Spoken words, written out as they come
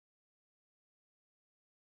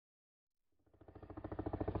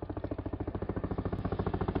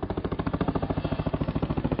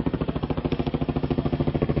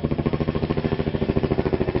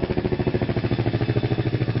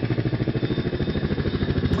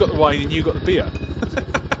got the wine and you got the beer.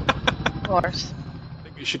 Of course. I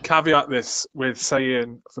think you should caveat this with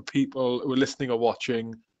saying, for people who are listening or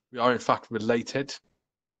watching, we are in fact related,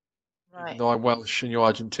 even Right. though I'm Welsh and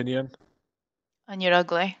you're Argentinian. And you're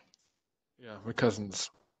ugly. Yeah, we're cousins.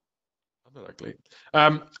 I'm not ugly.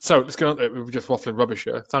 So let's get on to it. We were just waffling rubbish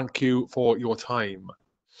here. Thank you for your time.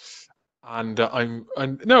 And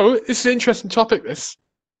no, it's an interesting topic, this,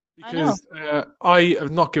 I know. because I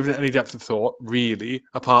have not given it any depth of thought, really,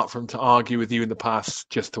 apart from to argue with you in the past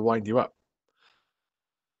just to wind you up.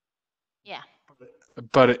 Yeah.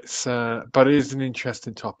 But it is an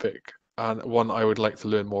interesting topic and one I would like to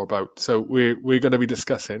learn more about. So we're going to be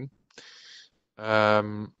discussing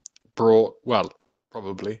probably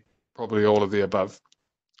all of the above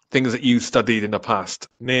things that you studied in the past,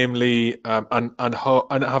 namely and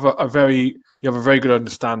have a very you have a very good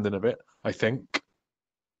understanding of it, I think,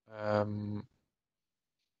 and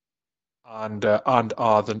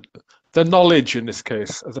are the knowledge in this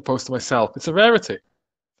case as opposed to myself. It's a rarity.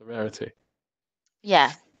 It's a rarity.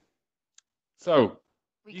 Yeah. So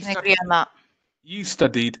We you can agree studied on that. you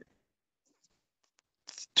studied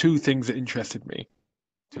two things that interested me.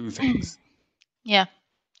 Two things. Yeah.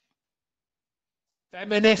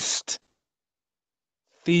 Feminist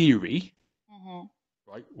theory, Hmm.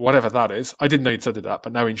 right? Whatever that is. I didn't know you'd studied that,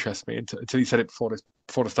 but now it interests me until you said it before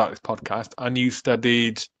the start of this podcast. And you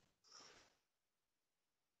studied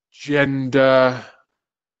gender,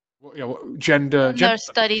 Gender gender.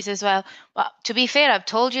 studies as well. But to be fair, I've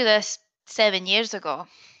told you this 7 years ago,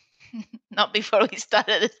 not before we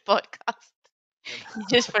started this podcast. You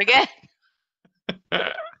just forget.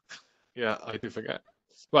 Yeah, I do forget.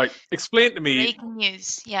 Right, explain to me. Breaking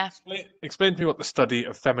news. Yeah. Explain to me what the study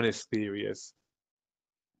of feminist theory is.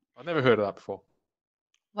 I've never heard of that before.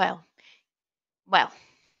 Well, well,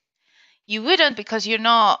 you wouldn't because you're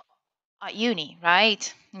not at uni,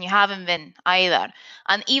 right? And you haven't been either.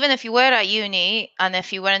 And even if you were at uni and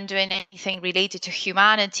if you weren't doing anything related to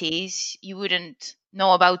humanities, you wouldn't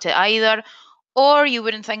know about it either, or you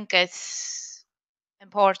wouldn't think it's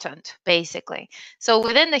important, basically. So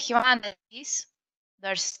within the humanities,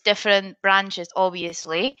 there's different branches,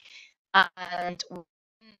 obviously, and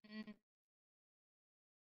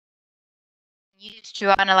used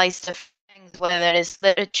to analyze different things, whether it's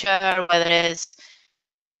literature, whether it's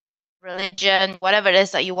religion, whatever it is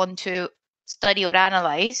that you want to study or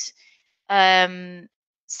analyze.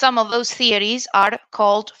 Some of those theories are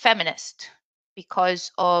called feminist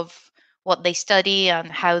because of what they study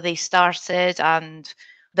and how they started and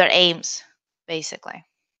their aims, basically.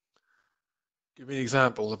 Give me an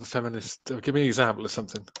example of a feminist. Give me an example of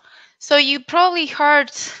something. So you probably heard,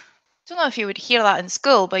 I don't know if you would hear that in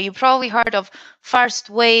school, but you probably heard of first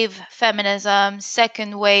wave feminism,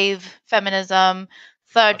 second wave feminism,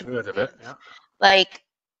 I've third heard of wave. it. Yeah. Like,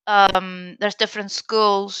 there's different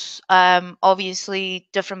schools, obviously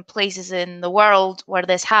different places in the world where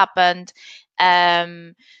this happened.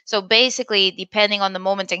 So basically, depending on the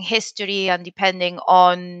moment in history and depending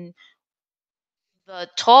on the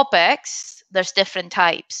topics, there's different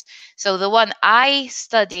types. So the one I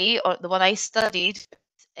study, or the one I studied,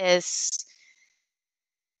 is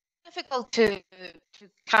difficult to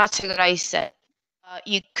categorize it.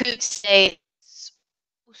 You could say it's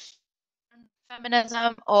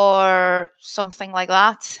feminism or something like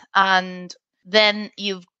that. And then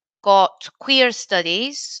you've got queer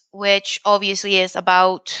studies, which obviously is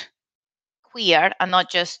about queer and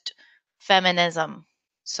not just feminism.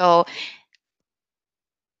 So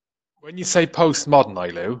When you say postmodern,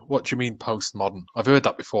 Ailu, what do you mean postmodern? I've heard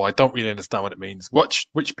that before. I don't really understand what it means. Which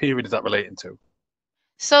period is that relating to?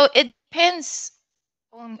 so it depends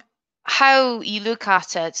on how you look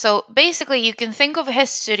at it. So basically, you can think of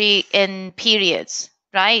history in periods,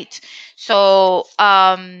 right? So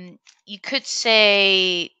you could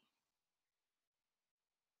say,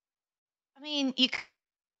 I mean, you could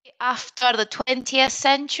say after the 20th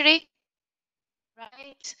century,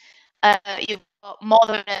 right? You've got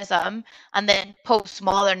modernism and then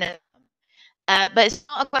postmodernism. But it's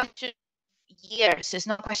not a question of years, it's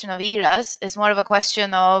not a question of eras, it's more of a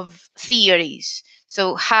question of theories.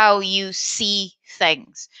 So, how you see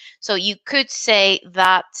things. So, you could say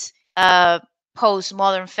that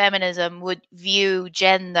postmodern feminism would view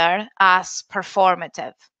gender as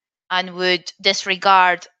performative and would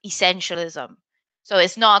disregard essentialism. So,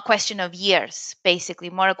 it's not a question of years, basically,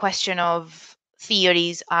 more a question of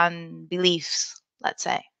theories and beliefs, let's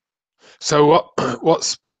say. So what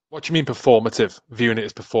do you mean performative? Viewing it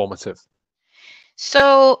as performative.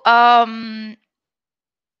 So,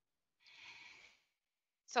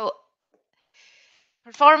 so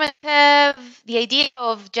performative, the idea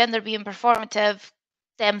of gender being performative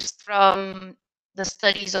stems from the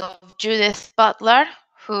studies of Judith Butler,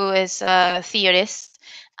 who is a theorist,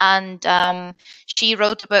 and she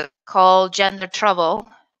wrote a book called Gender Trouble,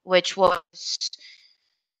 which was,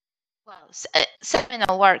 well,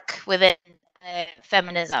 seminal work within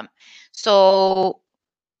feminism. So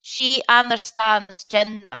she understands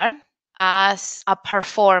gender as a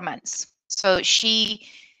performance. So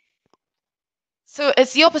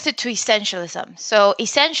it's the opposite to essentialism. So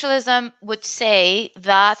essentialism would say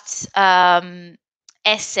that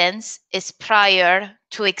essence is prior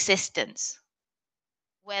to existence.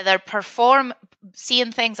 Whether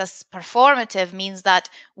seeing things as performative means that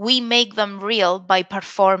we make them real by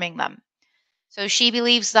performing them. So she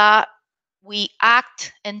believes that we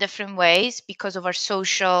act in different ways because of our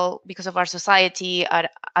society,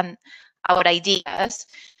 and our ideas,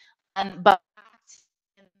 but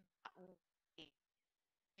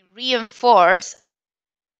reinforce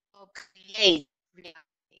or create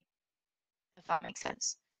reality, if that makes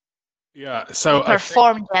sense. Yeah, so we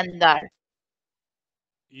perform gender.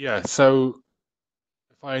 Yeah, so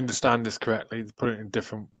if I understand this correctly, to put it in a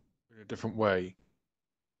different way,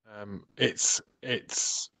 it's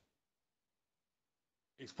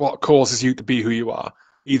what causes you to be who you are.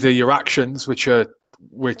 Either your actions, which are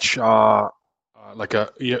like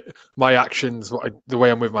my actions, the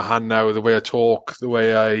way I move my hand now, the way I talk, the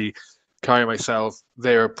way I carry myself,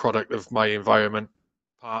 they're a product of my environment,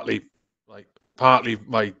 partly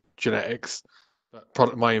my genetics, but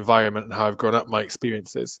product of my environment and how I've grown up, my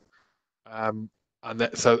experiences, and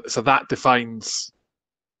so that defines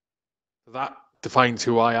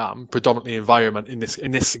who I am, predominantly environment in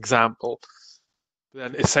this example.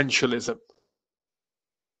 Then essentialism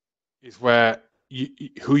is where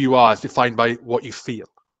who you are is defined by what you feel.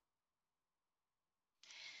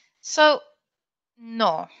 So,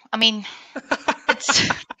 no, I mean, it's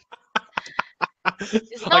not. I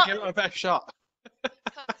give it my best shot.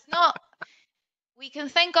 So it's not. We can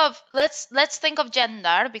think of let's think of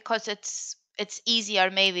gender because it's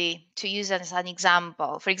easier maybe to use as an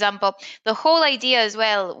example. For example, the whole idea as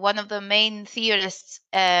well. One of the main theorists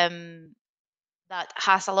that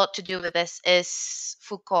has a lot to do with this is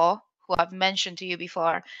Foucault, who I've mentioned to you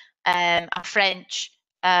before, a French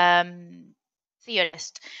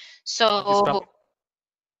theorist. So Foucault.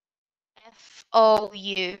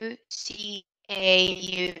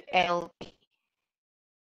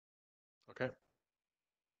 Okay.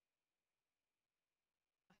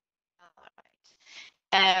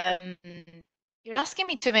 You're asking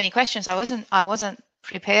me too many questions. I wasn't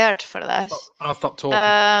prepared for this. I'll stop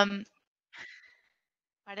talking.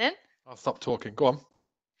 Pardon? I'll stop talking. Go on.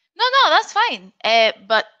 No, that's fine.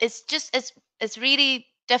 But it's really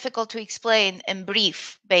difficult to explain in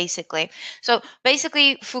brief, basically. So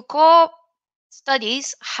basically, Foucault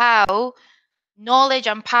studies how knowledge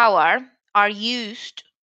and power are used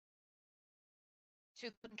to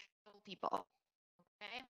control people,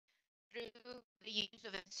 okay, through the use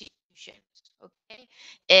of institutions, okay,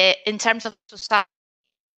 in terms of society.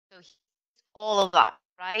 So all of that,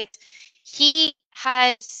 right? He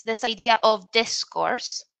has this idea of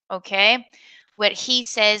discourse, okay, where he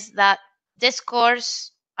says that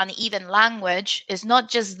discourse and even language is not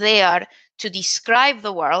just there to describe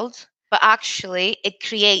the world, but actually it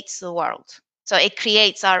creates the world. So it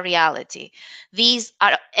creates our reality.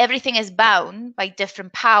 Everything is bound by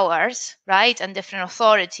different powers, right, and different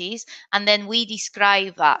authorities, and then we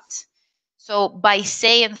describe that. So by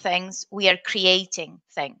saying things, we are creating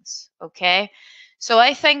things, okay? So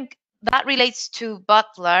I think that relates to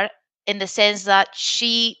Butler in the sense that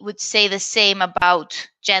she would say the same about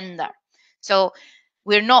gender. So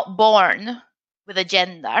we're not born with a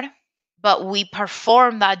gender, but we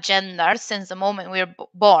perform that gender since the moment we're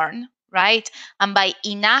born, right? And by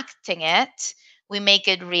enacting it, we make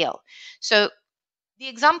it real. So the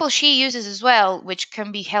example she uses as well, which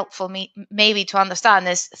can be helpful maybe to understand,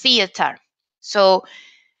 is theater. So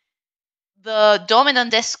the dominant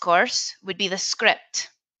discourse would be the script,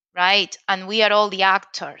 right? And we are all the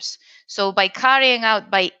actors. So by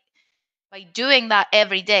doing that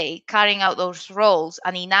every day, carrying out those roles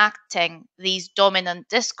and enacting these dominant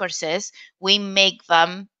discourses, we make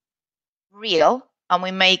them real and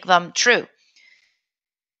we make them true.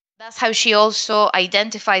 That's how she also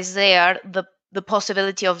identifies there the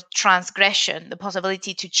possibility of transgression, the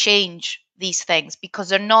possibility to change these things, because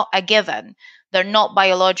they're not a given. They're not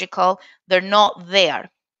biological. They're not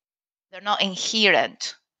there. They're not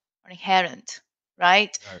inherent,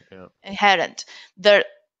 right? Yeah. Inherent. They're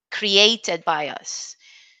created by us.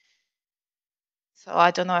 So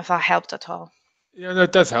I don't know if that helped at all. Yeah, no,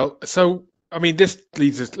 it does help. So, I mean, this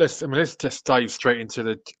leads us. Let's just dive straight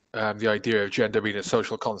into the idea of gender being a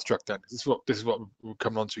social construct. Then this is what we're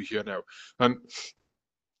coming on to here now. And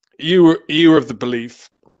you were of the belief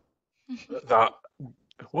that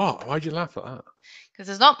what? Why'd you laugh at that? Because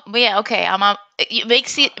it's not. Yeah, okay. It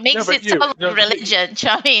makes it sound like religion. Do you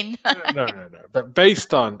know what I mean? No. But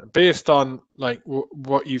based on like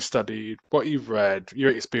what you've studied, what you've read,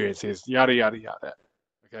 your experiences, yada yada yada.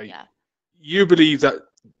 Okay. Yeah. You believe that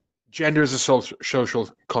gender is a social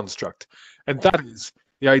construct, and that is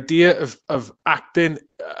the idea of acting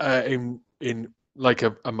in like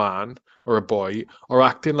a man or a boy, or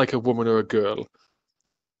acting like a woman or a girl.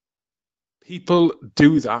 People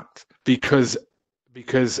do that because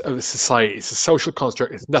of society. It's a social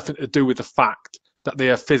construct. It's nothing to do with the fact that they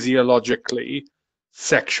are physiologically,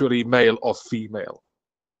 sexually male or female.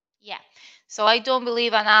 Yeah. So I don't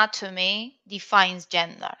believe anatomy defines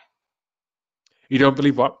gender. You don't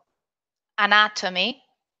believe what? Anatomy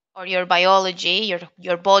or your biology,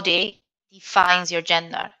 your body defines your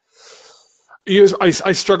gender.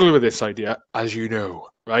 I struggle with this idea, as you know,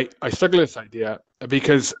 right? I struggle with this idea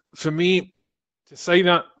because for me, to say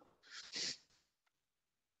that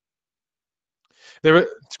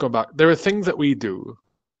let's go back. There are things that we do.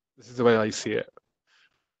 This is the way I see it.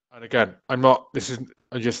 And again, I'm not. This is.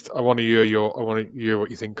 I want to hear I want to hear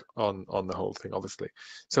what you think on the whole thing. Obviously,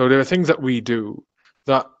 so there are things that we do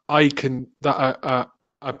that are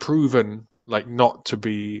proven like not to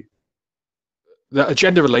be that are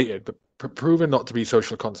gender related, but proven not to be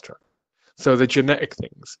social construct. So the genetic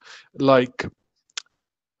things, like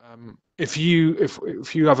if you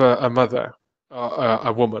have a mother,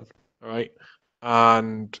 a woman, all right,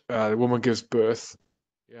 and the woman gives birth,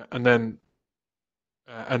 yeah, and then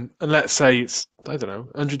and let's say it's I don't know,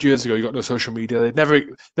 100 years ago, you got no social media. Never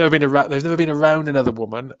been around. There's never been around another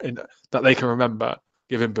woman that they can remember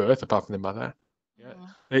giving birth, apart from their mother. Yeah,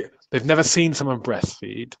 they've never seen someone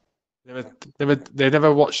breastfeed. They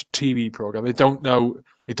never watched a TV program. They don't know.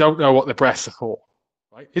 They don't know what the breasts are for.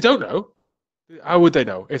 Right? They don't know. How would they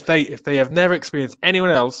know if they have never experienced anyone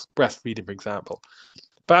else breastfeeding, for example?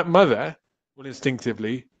 That mother will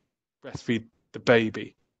instinctively breastfeed the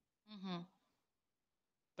baby. Mm-hmm.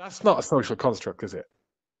 That's not a social construct, is it?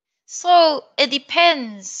 So it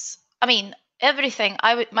depends. I mean, everything.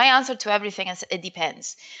 My answer to everything is it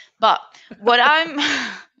depends. But what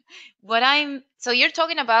I'm so you're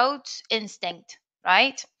talking about instinct,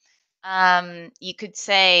 right? You could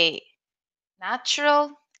say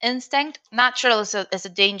natural instinct. Natural is a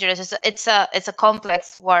dangerous. It's a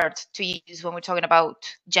complex word to use when we're talking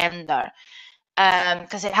about gender,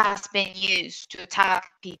 because it has been used to attack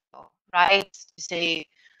people, right? To say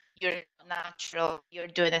you're natural, you're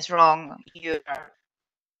doing this wrong, you're right.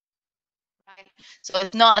 So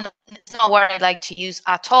it's not a word I like to use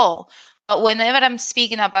at all. But whenever I'm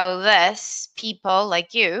speaking about this, people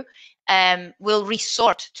like you will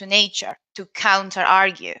resort to nature to counter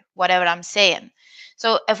argue whatever I'm saying.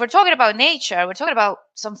 So if we're talking about nature, we're talking about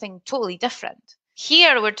something totally different.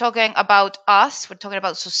 Here we're talking about us, we're talking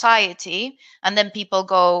about society, and then people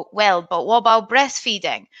go, well, but what about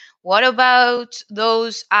breastfeeding? What about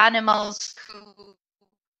those animals who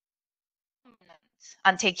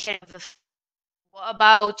and take care of the what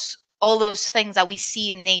about all those things that we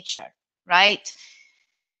see in nature, right?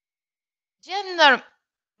 Gender,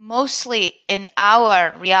 mostly in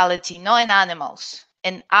our reality, not in animals,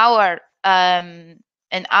 in our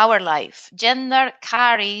life, gender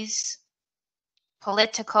carries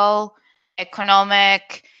political,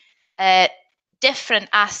 economic, different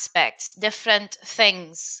aspects, different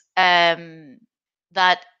things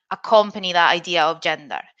that accompany that idea of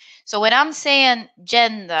gender. So when I'm saying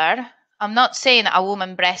gender, I'm not saying a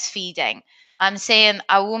woman breastfeeding. I'm saying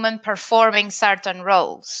a woman performing certain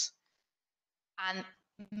roles, and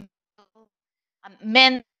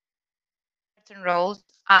men certain roles,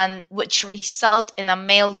 and which result in a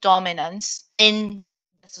male dominance in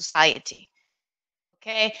the society.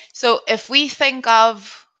 Okay, so if we think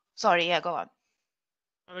of, sorry, yeah, go on.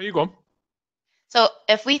 Oh, you go on. So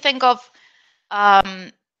if we think of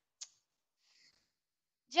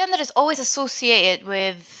gender is always associated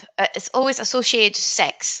with it's always associated to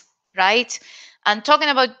sex, right? And talking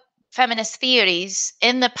about feminist theories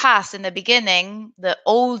in the past, in the beginning, the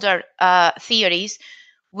older theories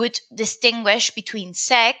would distinguish between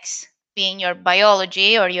sex being your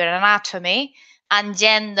biology or your anatomy and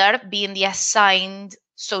gender being the assigned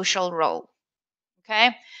social role.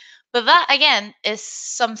 Okay, but that again is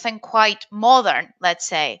something quite modern, let's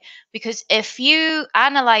say, because if you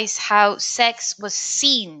analyze how sex was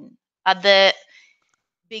seen at the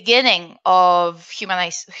beginning of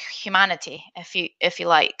humanity, if you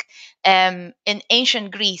like, in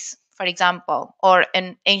ancient Greece, for example, or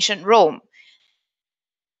in ancient Rome,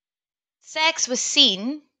 sex was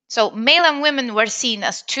seen, so male and women were seen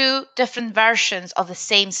as two different versions of the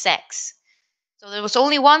same sex. So there was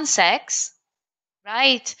only one sex,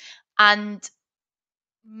 right? And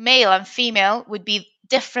male and female would be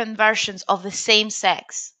different versions of the same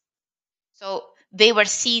sex. So they were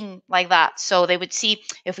seen like that. So they would see,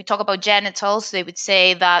 if we talk about genitals, they would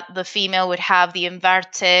say that the female would have the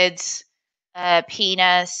inverted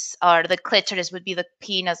penis, or the clitoris would be the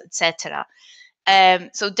penis, etc.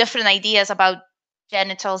 So different ideas about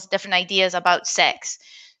genitals, different ideas about sex.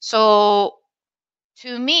 So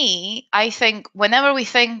to me, I think whenever we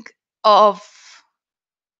think of,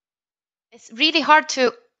 it's really hard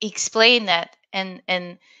to explain it in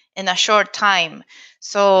a short time.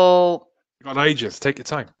 So You got ages. Take your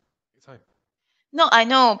time. Take your time. no, I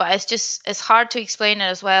know, but it's hard to explain it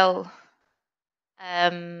as well,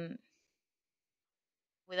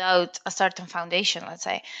 without a certain foundation, let's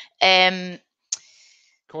say.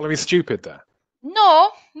 Calling me stupid there.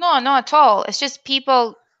 No, not at all. It's just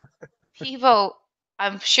people.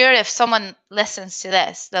 I'm sure if someone listens to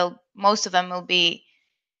this, most of them will be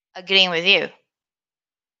agreeing with you.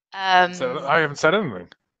 So I haven't said anything.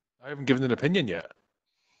 I haven't given an opinion yet.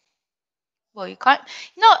 Well, you can't.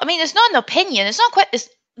 No, I mean, it's not an opinion. It's not quite.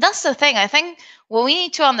 That's the thing. I think what we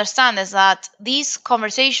need to understand is that these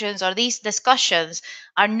conversations or these discussions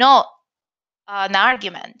are not an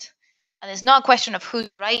argument, and it's not a question of who's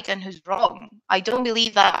right and who's wrong. I don't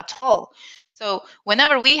believe that at all. So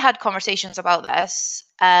whenever we had conversations about this,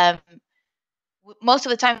 most of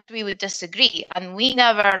the time we would disagree, and we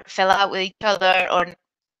never fell out with each other, or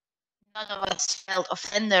none of us felt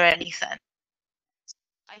offended or anything.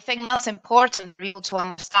 I think that's important for people to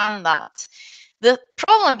understand that. The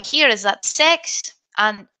problem here is that sex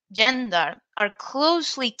and gender are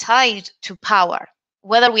closely tied to power,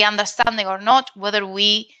 whether we understand it or not, whether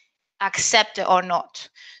we accept it or not.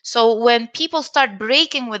 So when people start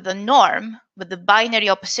breaking with the norm, with the binary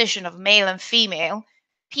opposition of male and female,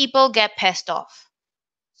 people get pissed off.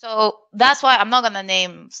 So that's why I'm not going to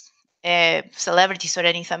name celebrities or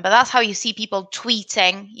anything, but that's how you see people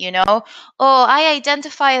tweeting, oh, I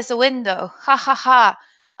identify as a window, ha ha ha,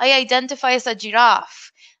 I identify as a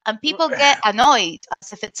giraffe, and people get annoyed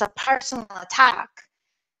as if it's a personal attack.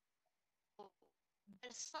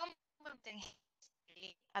 There's something,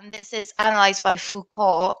 and this is analyzed by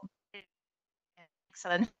Foucault,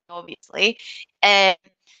 excellent, obviously.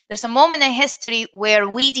 There's a moment in history where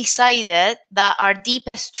we decided that our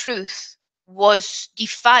deepest truth was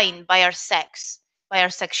defined by our sex, by our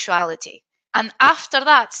sexuality. And after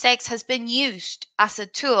that, sex has been used as a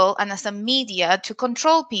tool and as a media to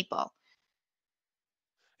control people.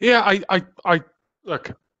 Yeah, I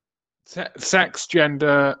look, sex,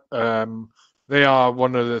 gender, they are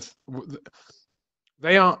one of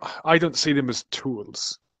they are, I don't see them as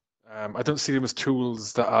tools. I don't see them as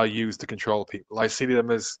tools that are used to control people. I see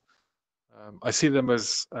them as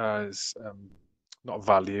not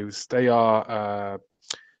values. They are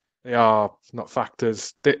not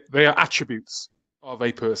factors. They are attributes of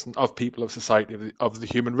a person, of people, of society, of the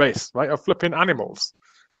human race, right? Of flipping animals,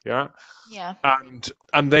 yeah. Yeah.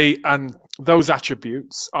 And those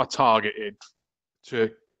attributes are targeted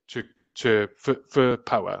for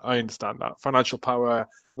power. I understand that, financial power,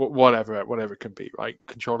 whatever it can be, right?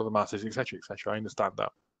 Control of the masses, etc., etc. I understand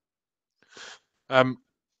that.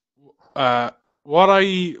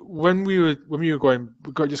 When we were going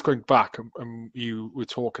back, and you were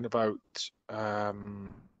talking about that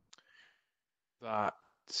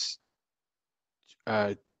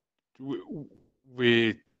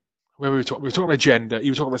when we were talking about gender,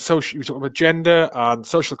 you were talking about gender and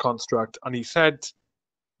social construct, and he said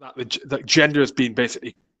that gender has been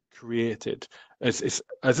basically created as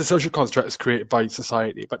a social construct is created by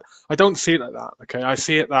society. But I don't see it like that. Okay, I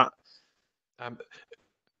see it that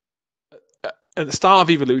at the start of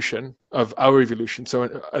evolution, of our evolution, so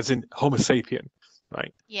as in Homo sapien,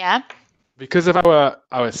 right? Yeah. Because of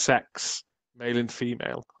our sex, male and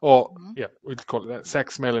female, or yeah, we'd call it that,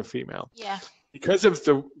 sex, male and female. Yeah. Because of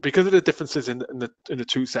the differences in the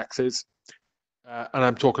two sexes, and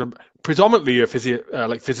I'm talking predominantly of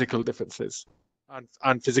physical differences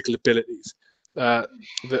and physical abilities. A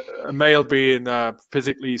male being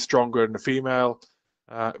physically stronger than a female,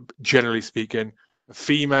 generally speaking. A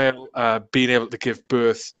female being able to give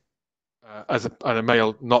birth and a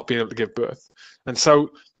male not being able to give birth. And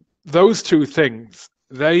so those two things,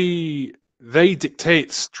 they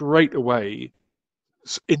dictate straight away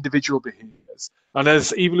individual behaviors. And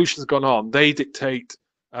as evolution has gone on, they dictate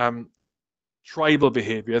tribal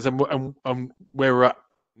behaviors and where we're at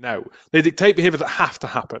now. They dictate behaviors that have to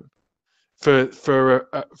happen.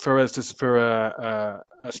 for us to for a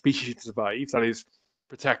species to survive, that is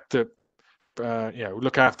protect the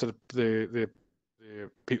look after the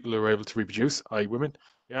people who are able to reproduce, i.e. women,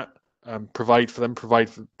 yeah, provide for them, provide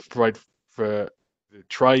for the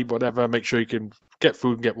tribe, whatever, make sure you can get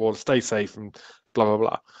food and get water, stay safe, and blah blah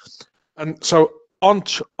blah. And so on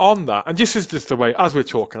that, and this is just the way as we're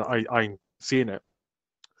talking, I'm seeing it.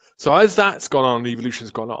 So as that's gone on,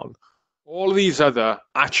 evolution's gone on, all of these other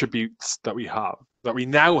attributes that we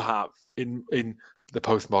now have in the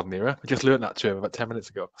postmodern era. I just learned that term about 10 minutes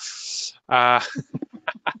ago. That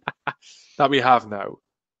we have now,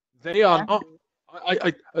 they are not.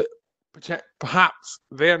 Perhaps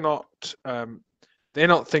they're not. They're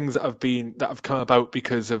not things that have come about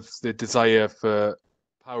because of the desire for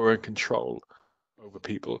power and control over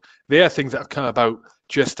people. They are things that have come about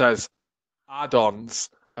just as add-ons,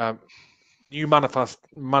 new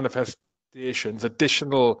manifestations,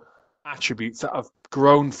 additional attributes that have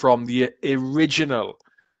grown from the original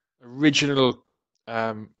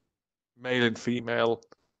male and female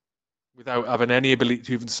without having any ability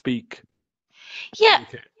to even speak. Yeah,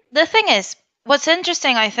 the thing is, what's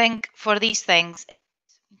interesting, I think, for these things,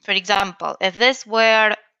 for example, if this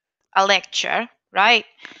were a lecture, right,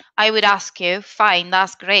 I would ask you, fine,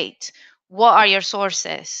 that's great. What are your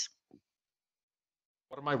sources?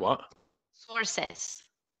 What am I what? Sources.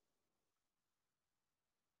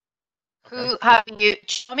 Okay. Who have you,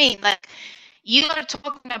 I mean, like, you are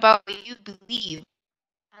talking about what you believe,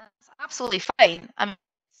 and that's absolutely fine. I mean,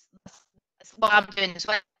 that's what I'm doing as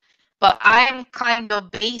well. But I'm kind of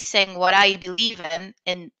basing what I believe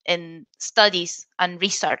in studies and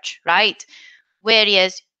research, right?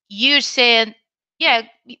 Whereas you're saying, yeah,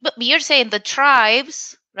 but you're saying the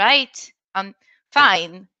tribes, right?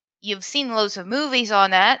 Fine. You've seen loads of movies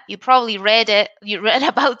on it. You probably read it. You read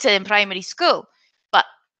about it in primary school. But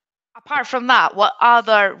apart from that, what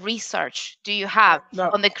other research do you have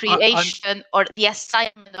on the creation or the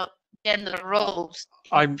assignment of gender roles?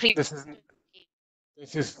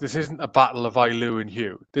 This isn't a battle of Ailu and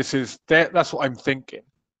Hugh. That's what I'm thinking.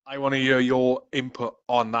 I want to hear your input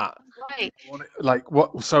on that. Right.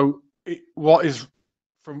 What is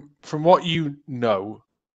from what you know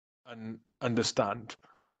and understand,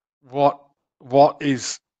 what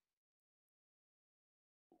is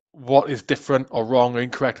different or wrong or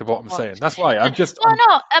incorrect of what I'm saying? That's why I'm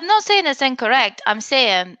not saying it's incorrect. I'm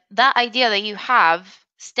saying that idea that you have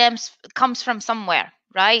comes from somewhere,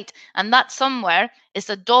 right? And that somewhere is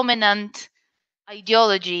a dominant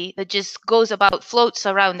ideology that just goes about, floats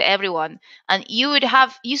around everyone. And you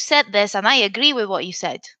said this, and I agree with what you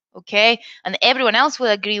said, okay? And everyone else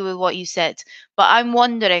will agree with what you said. But I'm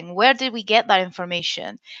wondering, where did we get that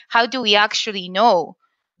information? How do we actually know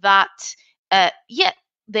that?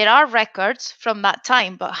 There are records from that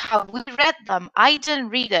time, but how we read them? I didn't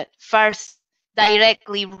read it first.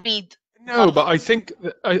 Directly read. No, but I think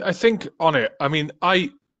on it. I mean,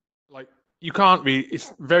 you can't really.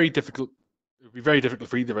 It's very difficult. It would be very difficult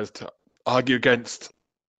for either of us to argue against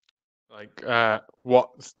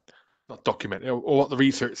what's not documented or what the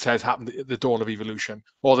research says happened at the dawn of evolution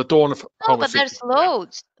or the dawn of Homo but there's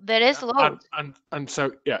loads. There is loads. And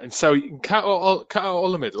so you can cut out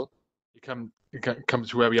all the middle. You come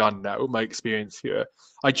to where we are now. My experience here.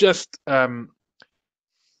 I just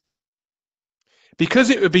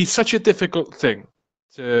because it would be such a difficult thing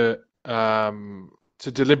to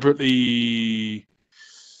deliberately.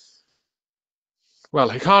 Well,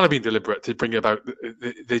 it can't have been deliberate to bring about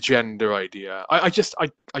the gender idea. I just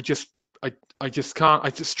can't. I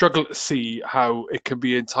just struggle to see how it can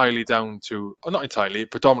be entirely down to, or not entirely,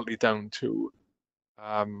 predominantly down to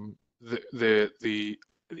the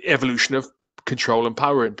evolution of control and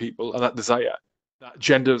power in people and that desire that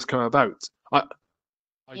gender has come about.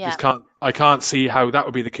 I can't see how that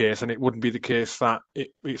would be the case, and it wouldn't be the case that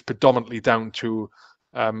it's predominantly down to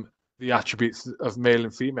the attributes of male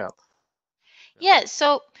and female. Yeah,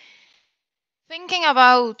 so thinking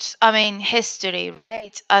about, history,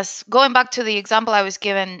 right? As going back to the example I was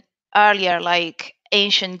given earlier, like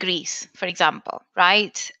ancient Greece, for example,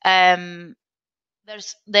 right? There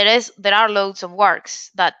are loads of works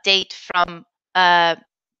that date from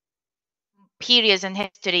periods in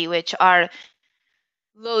history which are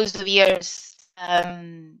loads of years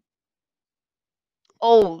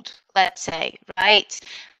old, let's say, right?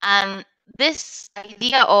 And this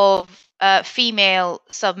idea of female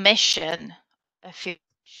submission,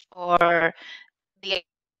 or the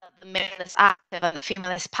male is active and the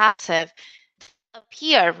female is passive,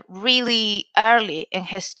 appear really early in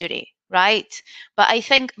history, right? But I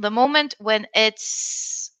think the moment when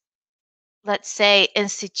it's, let's say,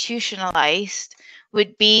 institutionalized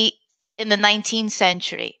would be in the 19th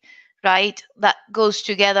century, right? That goes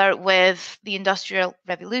together with the Industrial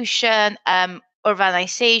Revolution,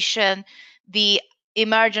 urbanization, the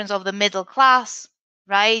emergence of the middle class,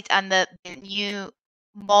 right? And the new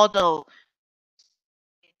model.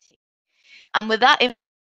 And with that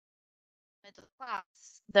middle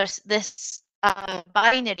class, there's this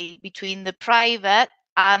binary between the private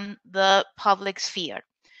and the public sphere.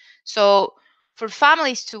 So for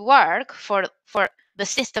families to work, for the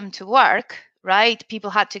system to work, right, people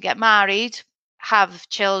had to get married, have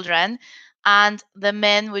children, and the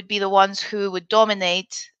men would be the ones who would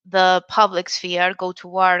dominate the public sphere, go to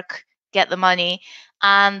work, get the money,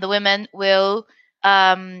 and the women will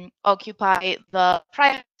occupy the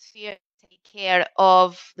private sphere, take care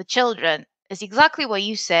of the children. It's exactly what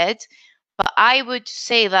you said, but I would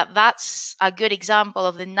say that that's a good example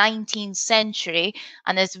of the 19th century,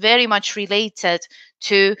 and is very much related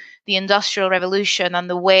to the Industrial Revolution and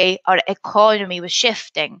the way our economy was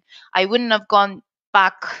shifting. I wouldn't have gone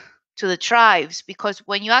back to the tribes, because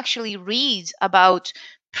when you actually read about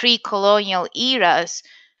pre-colonial eras,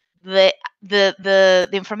 the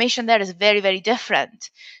information there is very, very different.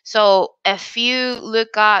 So if you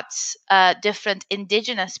look at different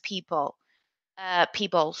indigenous peoples,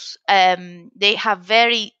 they have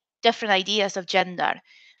very different ideas of gender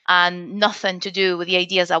and nothing to do with the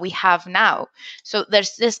ideas that we have now. So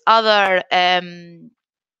there's this other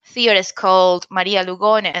theorist called Maria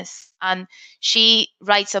Lugones, and she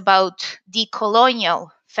writes about decolonial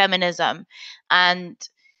feminism, and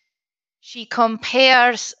she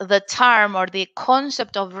compares the term or the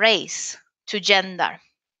concept of race to gender,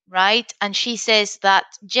 right? And she says that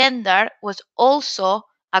gender was also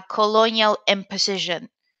a colonial imposition,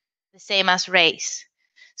 the same as race.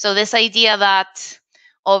 So this idea that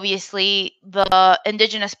obviously the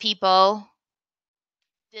indigenous people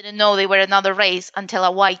didn't know they were another race until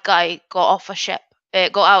a white guy got off a ship,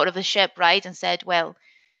 got out of the ship, right, and said, well,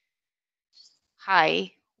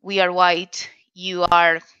 hi, we are white, you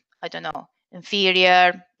are, I don't know,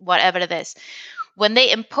 inferior, whatever it is. When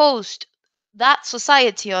they imposed that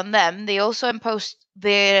society on them, they also imposed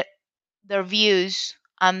their views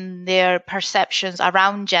and their perceptions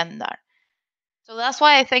around gender. So that's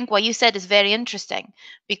why I think what you said is very interesting,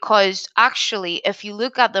 because actually, if you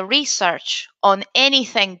look at the research on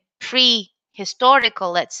anything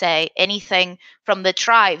prehistorical, let's say, anything from the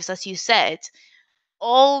tribes, as you said,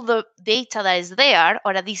 all the data that is there,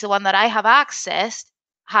 or at least the one that I have accessed,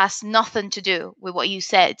 has nothing to do with what you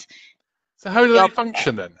said. So how do they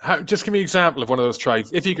function then? Just give me an example of one of those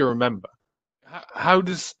tribes, if you can remember. How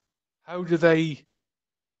do they?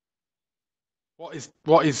 What is?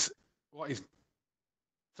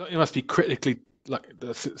 Something must be critically, like,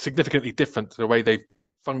 significantly different to the way they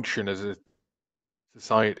function as a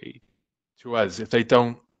society to us if they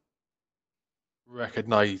don't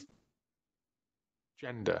recognize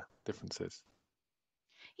gender differences.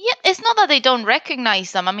 Yeah, it's not that they don't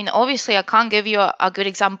recognize them. I mean, obviously, I can't give you a good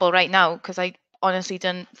example right now because I honestly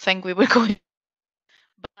didn't think we were going.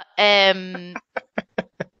 But I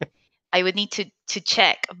would need to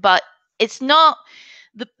check. But it's not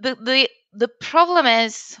the problem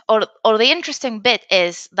is, or the interesting bit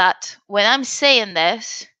is that when I'm saying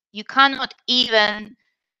this, you cannot even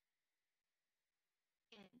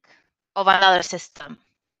think of another system.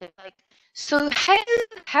 It's like, so how,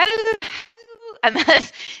 and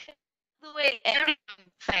that's the way everyone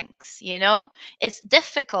thinks, you know? It's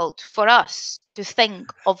difficult for us to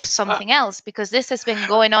think of something else because this has been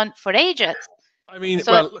going on for ages. I mean,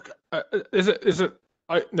 so, well, look, is it?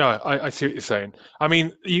 I see what you're saying. I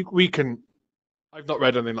mean, we can. I've not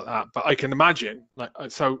read anything like that, but I can imagine. Like,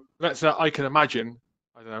 so let's say I can imagine.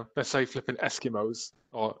 I don't know. Let's say flipping Eskimos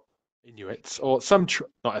or Inuits or some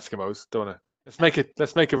not Eskimos. Don't know. Let's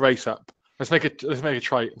make a race up. Let's make a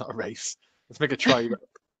tribe, not a race. Let's make a tribe.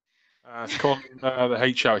 It's called the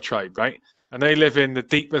H.R. tribe, right? And they live in the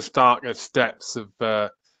deepest, darkest depths of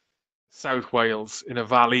South Wales in a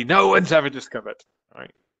valley no one's ever discovered,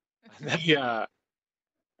 right?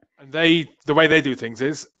 And the way they do things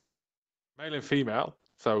is male and female,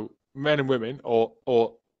 so men and women, or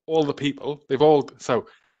all the people. They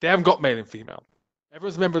haven't got male and female.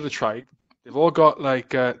 Everyone's a member of the tribe. They've all got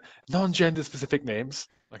like non-gender specific names.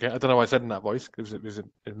 Okay, I don't know why I said in that voice because it was a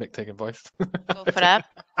Mick taking voice. Go for that.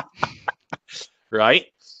 Right.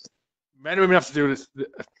 Men and women have to do this.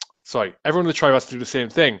 Sorry, everyone in the tribe has to do the same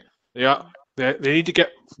thing. They need to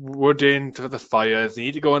get wood in for the fires. They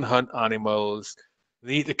need to go and hunt animals.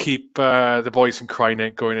 They need to keep the boys from crying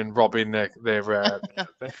and going and robbing their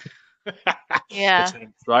yeah.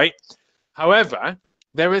 Right. However,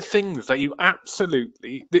 there are things that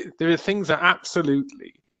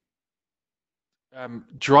absolutely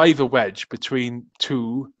drive a wedge between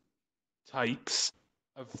two types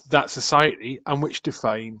of that society, and which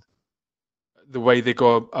define the way they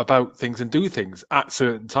go about things and do things at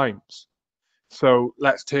certain times. So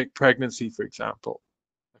let's take pregnancy, for example.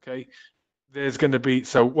 Okay, there's going to be,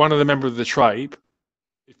 so one of the members of the tribe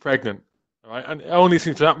is pregnant, all right, and it only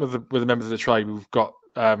seems to happen with the members of the tribe who've got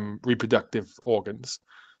reproductive organs.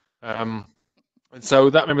 And so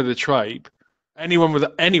that member of the tribe, anyone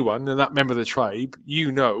in that member of the tribe,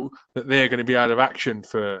 you know that they're going to be out of action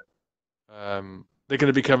for, they're going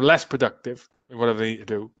to become less productive in whatever they need to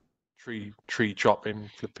do, tree chopping,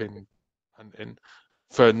 flipping, hunting,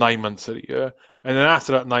 for 9 months of the year, and then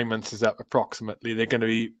after that 9 months is up, approximately, they're going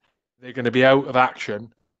to be out of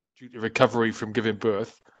action due to recovery from giving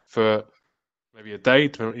birth for maybe a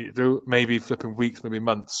day, maybe flipping weeks, maybe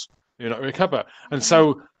months. You're not recover, and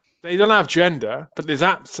so they don't have gender, but it's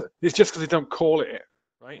just because they don't call it,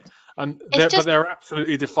 right? And but they're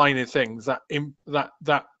absolutely defining things that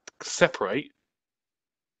separate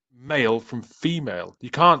male from female. You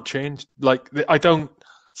can't change, like, I don't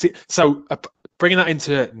see. So bringing that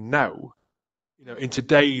into now, in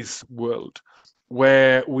today's world,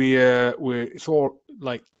 where we're it's all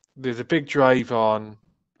like there's a big drive on,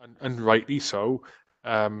 and rightly so,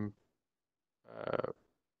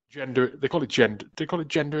 gender. They call it gender. They call it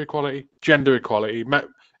gender equality. Gender equality.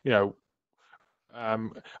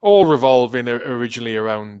 All revolving originally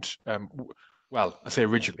around. Well, I say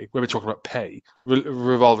originally, when we're talking about pay,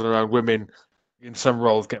 revolving around women in some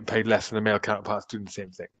roles getting paid less than the male counterparts doing the same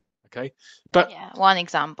thing. Okay, but yeah, one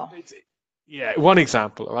example. Yeah, one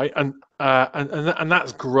example, right? And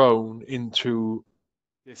that's grown into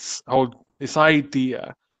this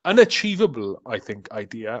idea, unachievable, I think,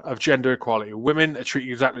 idea of gender equality. Women are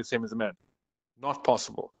treated exactly the same as the men. Not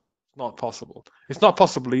possible. Not possible. It's not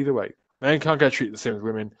possible either way. Men can't get treated the same as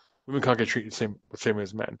women. Women can't get treated the same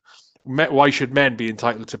as men. Why should men be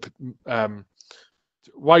entitled to?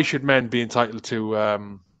 Why should men be entitled to?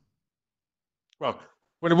 Well,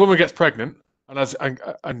 when a woman gets pregnant and goes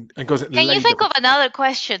into Can you labour. think of another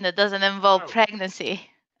question that doesn't involve pregnancy?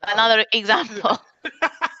 Another example.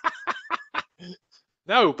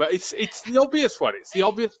 No, but it's the obvious one. It's the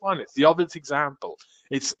obvious one. It's the obvious example.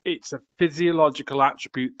 It's a physiological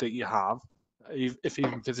attribute that you have, if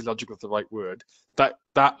even physiological is the right word, that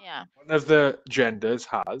Yeah. one of the genders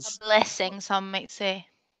has. A blessing, some might say.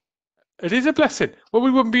 It is a blessing. Well,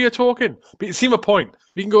 we wouldn't be here talking. But you see my point.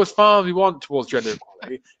 We can go as far as we want towards gender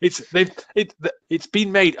equality. It's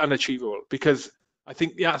been made unachievable, because I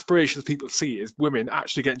think the aspirations people see is women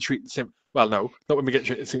actually getting treated the same. Well, no, not women getting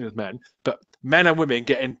treated the same as men, but men and women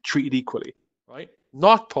getting treated equally. Right?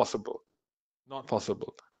 Not possible. Not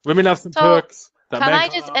possible. Women have some perks that can men I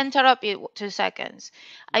can't just have. interrupt you 2 seconds?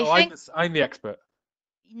 No, I think I'm the expert.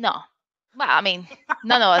 no. Well, I mean,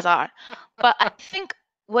 none of us are. But I think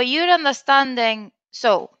what you're understanding,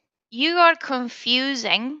 so you are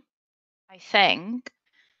confusing, I think,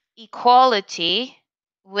 equality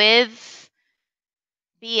with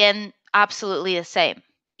being absolutely the same.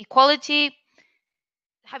 Equality,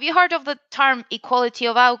 have you heard of the term equality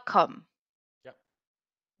of outcome? Yep.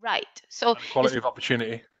 Right. So equality of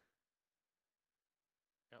opportunity.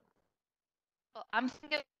 Yep. I'm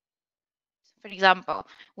thinking, for example,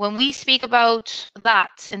 when we speak about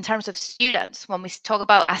that in terms of students, when we talk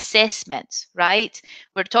about assessments, right,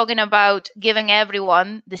 we're talking about giving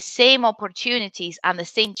everyone the same opportunities and the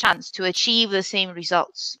same chance to achieve the same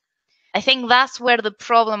results. I think that's where the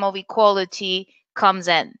problem of equality comes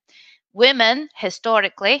in. Women,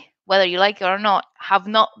 historically, whether you like it or not, have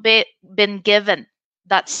not been given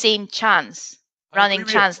that same chance, running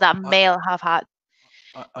chance that male have had.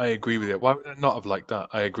 I agree with you. Why would I not have liked that?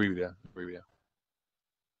 I agree with you.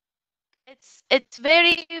 It's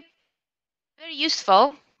very, very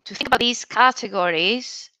useful to think about these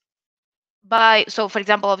categories so for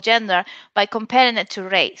example, of gender, by comparing it to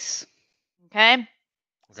race. Okay?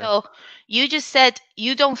 So you just said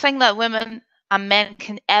you don't think that women and men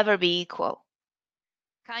can ever be equal.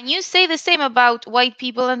 Can you say the same about white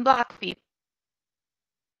people and black people?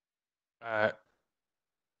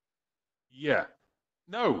 Yeah.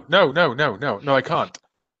 No, I can't.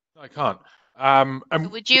 I can't. So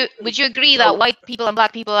would you agree that white people and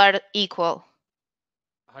black people are equal?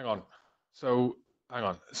 Hang on. So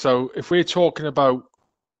if we're talking about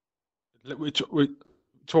when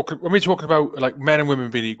we're talking about like men and women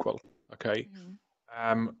being equal, okay?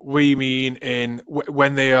 We mean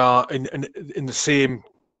when they are in the same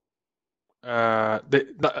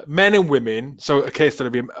men and women. So a case that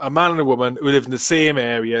would be a man and a woman who live in the same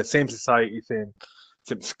area, same society, same.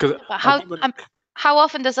 Because how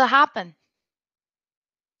often does it happen?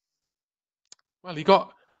 Well, you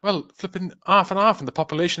got, well, flipping half and half in the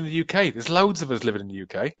population of the UK. There's loads of us living in the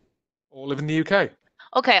UK. All live in the UK.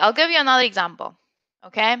 Okay, I'll give you another example.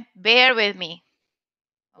 Okay, bear with me.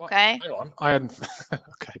 What? Okay. Hang on. I hadn't.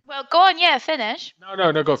 Okay. Well, go on. Yeah, finish.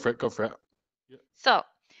 No. Go for it. Go for it. Yeah. So,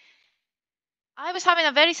 I was having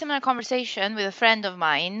a very similar conversation with a friend of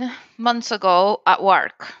mine months ago at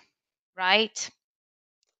work, right?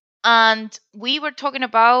 And we were talking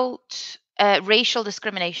about racial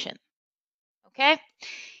discrimination. Okay.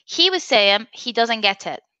 He was saying he doesn't get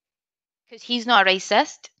it because he's not a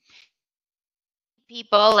racist.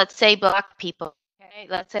 People, let's say black people, okay?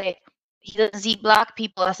 Let's say he doesn't see black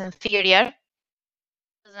people as inferior,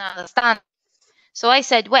 doesn't understand. So I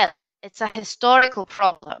said, well, it's a historical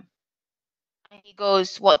problem. And he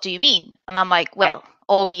goes, what do you mean? And I'm like, well,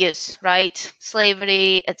 obvious, right?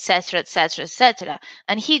 Slavery, etc., etc., etc.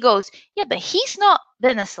 And he goes, yeah, but he's not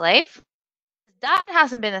been a slave. His dad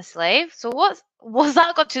hasn't been a slave. So what's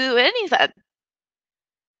that got to do with anything?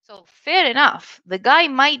 So fair enough. The guy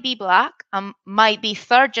might be black and might be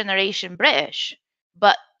third generation British,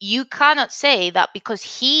 but you cannot say that because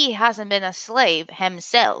he hasn't been a slave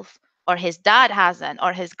himself, or his dad hasn't,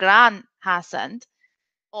 or his grand hasn't,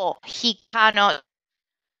 or he cannot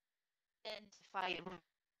identify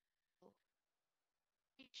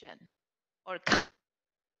region or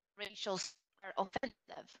racial slur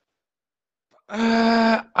offensive.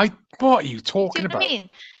 What are you Do you talking see what I about? mean?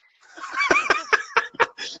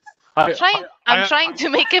 I'm trying to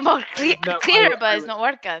make it more clearer, but it's not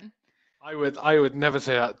working. I would never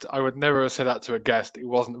say that. I would never say that to a guest who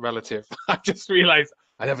wasn't a relative. I just realised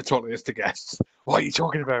I never talk like this to guests. What are you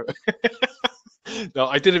talking about? No,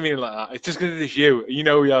 I didn't mean it like that. It's just because it's you. You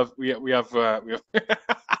know, we have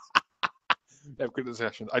good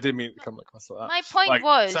sessions. I didn't mean it to come across like that. My point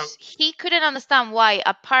was he couldn't understand why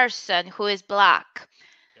a person who is black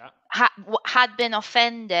had been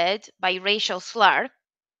offended by racial slur,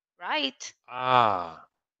 right?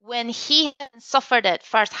 When he suffered it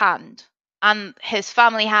firsthand and his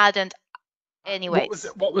family hadn't. Anyways,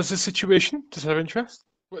 what was the situation? Just out of interest.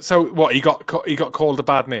 So what? He got called a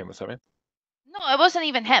bad name or something? No, it wasn't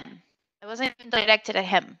even him. It wasn't even directed at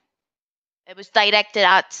him. It was directed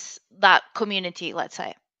at that community, let's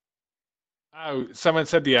say. Oh, someone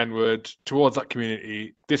said the N-word towards that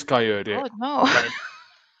community. This guy heard it. Oh,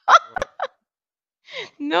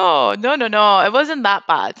 no. No. It wasn't that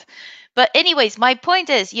bad. But anyways, my point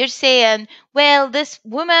is, you're saying, well, this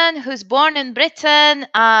woman who's born in Britain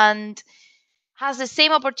and has the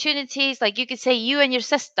same opportunities, like you could say you and your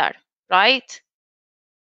sister, right?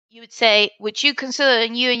 You would say, would you consider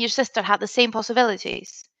you and your sister had the same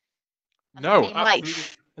possibilities?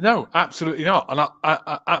 No, absolutely not, and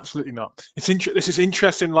I absolutely not. This is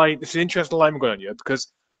interesting line. This is interesting line we're going on here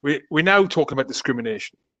because we're now talking about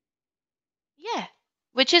discrimination. Yeah,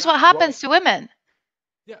 which is what happens to women.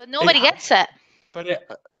 Yeah, but nobody gets it. But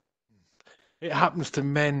it happens to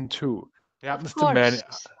men too. It happens to men.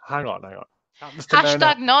 Hang on. It happens to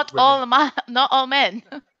Hashtag men, not all men.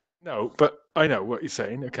 No, but I know what you're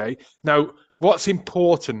saying. Okay. Now, what's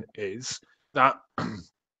important is that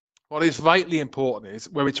what is vitally important is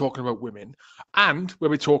where we're talking about women and where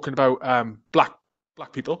we're talking about black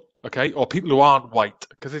people, okay, or people who aren't white,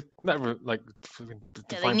 because it's never like.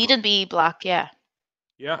 They needn't to be black, yeah.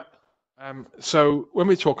 Yeah. So when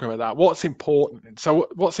we're talking about that, what's important? So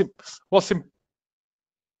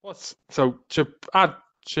so to add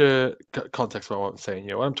to context for what I'm saying,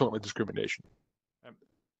 when I'm talking about discrimination,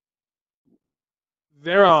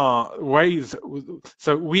 there are ways.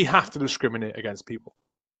 So we have to discriminate against people.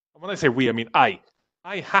 And when I say we, I mean I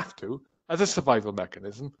have to, as a survival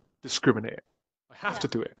mechanism, discriminate. I have to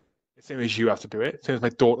do it. The same as you have to do it. Same as my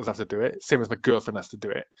daughters have to do it. Same as my girlfriend has to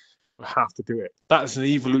do it. I have to do it. That is an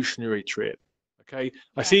evolutionary trait. Okay. Yeah.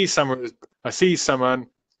 I see someone.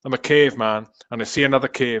 I'm a caveman, and I see another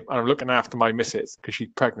cave, and I'm looking after my missus because she's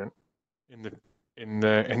pregnant in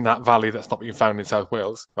that valley that's not being found in South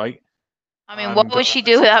Wales, right? I mean, what would she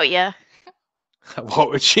do without you? What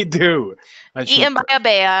would she do? Eaten by a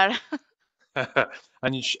bear.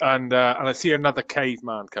 and I see another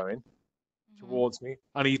caveman coming towards me,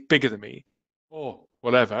 and he's bigger than me, or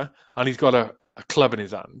whatever, and he's got a club in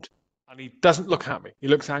his hand, and he doesn't look at me. He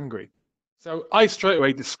looks angry. So I straight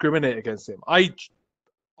away discriminate against him.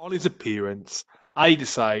 On his appearance, I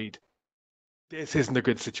decide this isn't a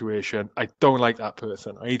good situation. I don't like that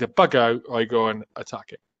person. I either bug out or I go and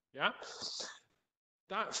attack it. Yeah.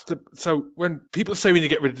 So when people say we need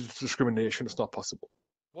to get rid of discrimination, it's not possible.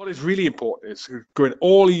 What is really important is going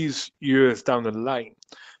all these years down the line,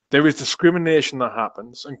 there is discrimination that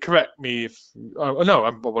happens, and correct me if no,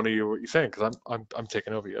 I want to hear what you're saying because I'm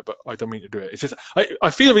taking over here, but I don't mean to do it. It's just I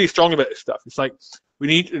feel really strong about this stuff. It's like we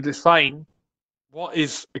need to define what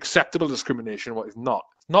is acceptable discrimination, what is not.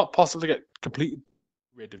 It's not possible to get completely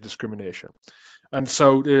rid of discrimination, and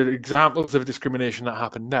so the examples of discrimination that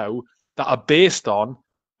happen now that are based on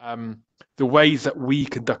the ways that we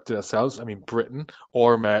conducted ourselves. I mean, Britain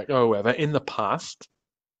or America or whoever in the past,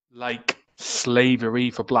 like slavery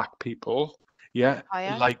for black people, yeah,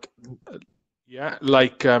 like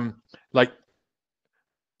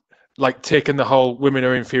taking the whole women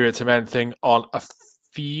are inferior to men thing on a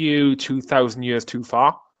few 2,000 years too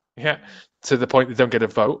far, yeah, to the point they don't get a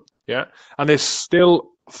vote, yeah, and there's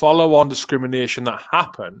still follow-on discrimination that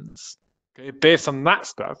happens, okay, based on that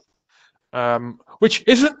stuff, which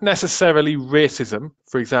isn't necessarily racism.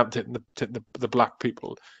 For example, the black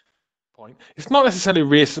people point. It's not necessarily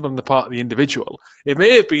racism on the part of the individual. It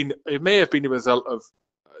may have been a result of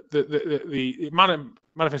it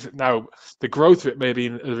manifested now. The growth of it may have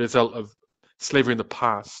been a result of slavery in the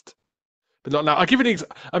past, but not now. I'll give you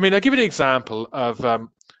an example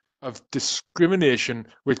of discrimination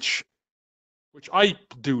which I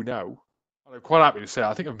do now, and I'm quite happy to say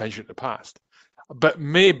I think I've mentioned it in the past, but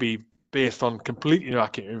maybe based on completely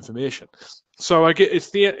inaccurate information. So I get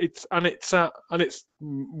it's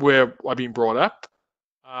where I've been brought up.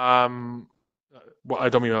 Well, I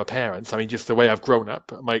don't mean my parents. I mean just the way I've grown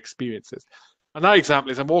up, my experiences. And that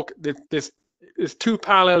example is I'm walking. There's two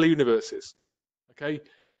parallel universes, okay,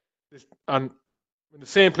 and in the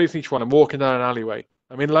same place in each one. I'm walking down an alleyway.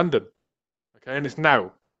 I'm in London, okay, and it's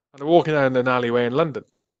now. And I'm walking down an alleyway in London,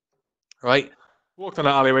 right? Walked down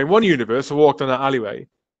that alleyway in one universe. I walked down that alleyway,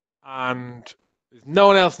 and there's no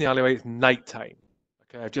one else in the alleyway. It's nighttime.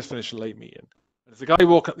 Okay, I've just finished a late meeting. And there's a guy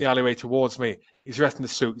walking up the alleyway towards me. He's dressed in a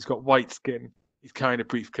suit. He's got white skin. He's carrying a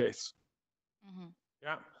briefcase. Mm-hmm.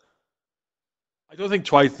 Yeah. I don't think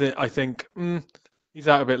twice. I think he's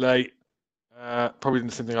out a bit late. Probably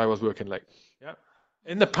didn't think I was working late. Yeah.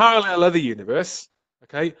 In the parallel other universe,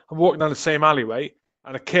 okay, I'm walking down the same alleyway,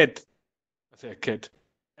 and a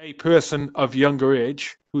person of younger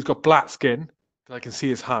age who's got black skin, I can see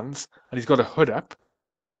his hands, and he's got a hood up,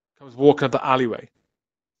 comes walking up the alleyway.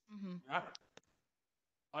 Mm-hmm. Yeah.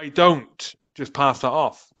 I don't just pass that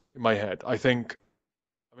off in my head. I think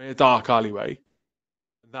I'm in a dark alleyway,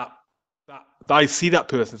 and that I see that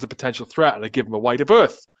person as a potential threat, and I give him a wider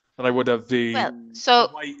berth than I would have the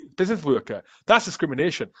white business worker. That's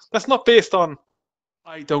discrimination. That's not based on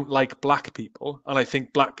I don't like black people, and I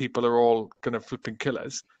think black people are all going to flipping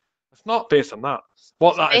killers. It's not based on that.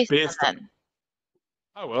 What that is based on.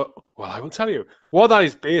 Oh, well, I will tell you. What that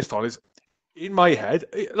is based on is, in my head,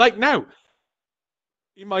 like now,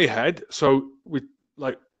 in my head, so we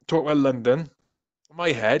like talk about London, in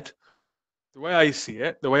my head, the way I see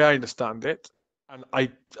it, the way I understand it, and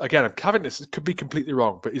I'm covering this, it could be completely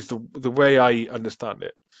wrong, but is the way I understand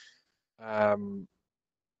it,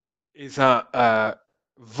 is that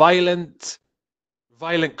violent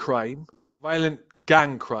crime, violent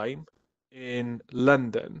gang crime in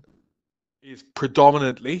London is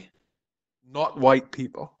predominantly not white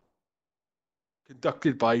people,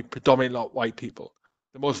 conducted by predominantly not white people.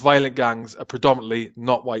 The most violent gangs are predominantly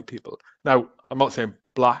not white people. Now, I'm not saying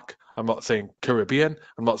black, I'm not saying Caribbean,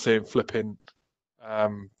 I'm not saying flipping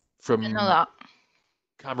from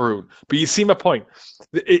Cameroon. But you see my point.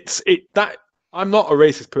 That I'm not a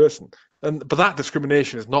racist person, but that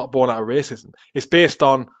discrimination is not born out of racism. It's based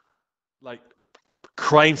on like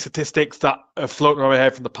crime statistics that are floating around my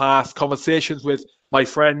head from the past, conversations with my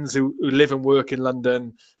friends who live and work in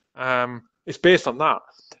London. It's based on that.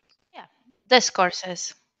 Yeah,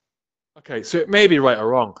 discourses. Okay, so it may be right or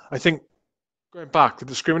wrong. I think going back the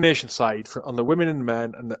discrimination side on the women and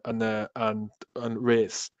men and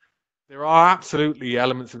race, there are absolutely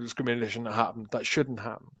elements of discrimination that happen that shouldn't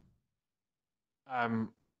happen. And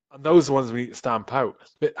those are the ones we need to stamp out.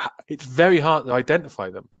 But it's very hard to identify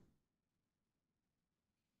them,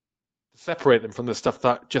 to separate them from the stuff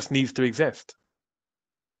that just needs to exist.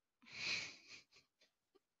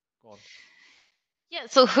 Go on. Yeah,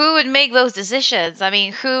 so who would make those decisions? I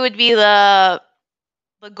mean, who would be the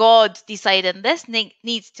god deciding this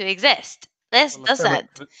needs to exist? This doesn't.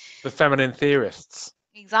 The feminine theorists.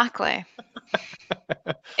 Exactly.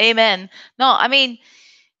 Amen. No, I mean,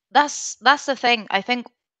 that's the thing. I think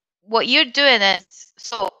what you're doing is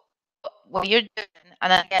what you're doing,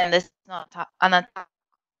 and again, this is not an attack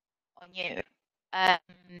on you.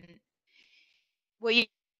 What you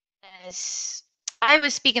is, I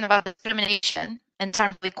was speaking about discrimination in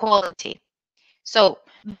terms of equality. So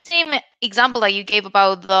Same example that you gave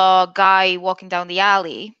about the guy walking down the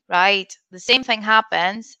alley, right? The same thing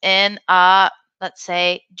happens in a, let's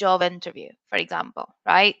say, job interview, for example,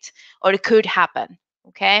 right? Or it could happen,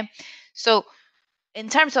 okay? So in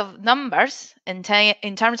terms of numbers, in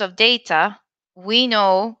terms of data, we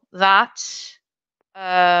know that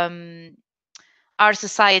our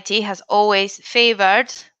society has always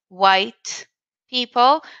favored white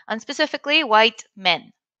people, and specifically white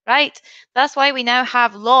men, right? That's why we now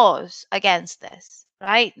have laws against this,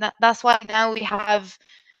 right? That's why now we have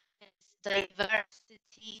this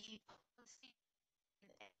diversity policy in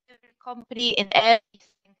every company, in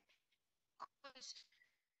everything. Because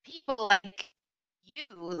people like you,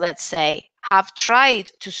 let's say, have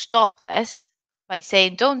tried to stop this by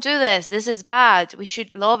saying, don't do this, this is bad, we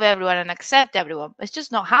should love everyone and accept everyone. It's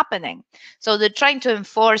just not happening. So they're trying to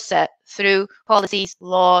enforce it through policies,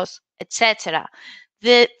 laws, etc.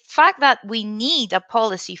 The fact that we need a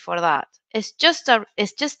policy for that is just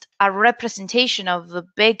a representation of the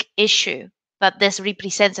big issue that this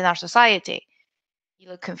represents in our society. You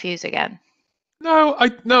look confused again. No,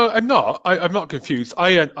 I'm not. I'm not confused.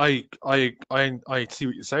 I see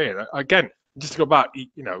what you're saying. Again, just to go back,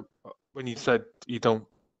 when you said you don't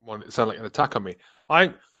want it to sound like an attack on me,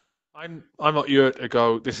 I'm, I'm not here to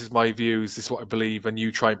go. This is my views. This is what I believe, and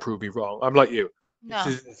you try and prove me wrong. I'm like you. This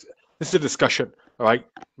No. is this is a discussion. All right,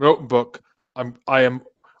 we wrote a book. I am.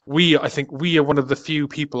 I think we are one of the few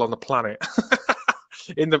people on the planet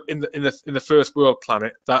in the first world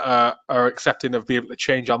planet that are accepting of being able to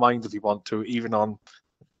change our minds if we want to, even on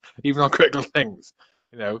critical things.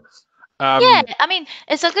 You know. Yeah, Um, I mean,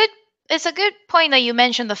 it's a good point that you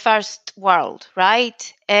mentioned the first world,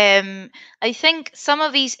 right? I think some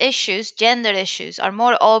of these issues, gender issues, are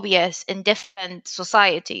more obvious in different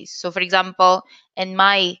societies. So, for example, in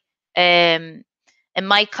my um, in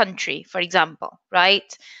my country, for example,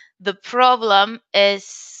 right, the problem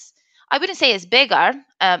is, I wouldn't say it's bigger.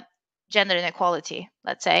 Gender inequality,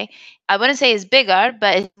 let's say, I wouldn't say it's bigger,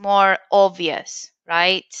 but it's more obvious,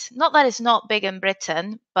 right? Not that it's not big in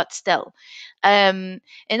Britain, but still. In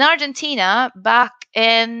Argentina, back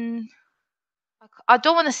in, I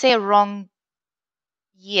don't want to say a wrong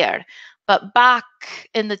year, but back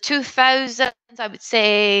in the 2000s, I would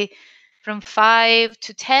say from 5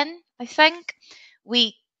 to 10, I think,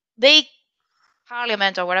 they,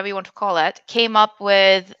 parliament or whatever you want to call it, came up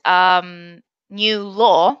with new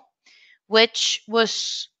law, which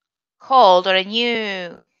was called, or a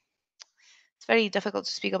new, it's very difficult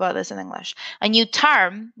to speak about this in English, a new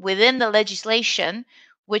term within the legislation,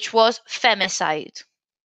 which was femicide.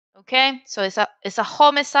 Okay, so it's a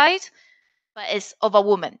homicide, but it's of a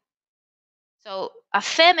woman. So a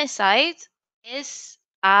femicide is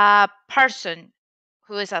a person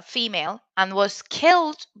who is a female and was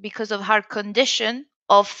killed because of her condition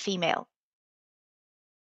of female.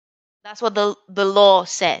 That's what the law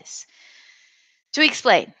says. To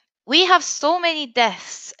explain, we have so many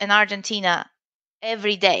deaths in Argentina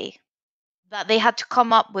every day that they had to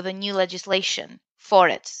come up with a new legislation for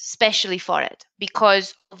it, especially for it,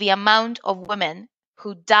 because of the amount of women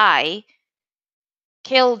who die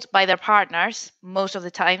killed by their partners most of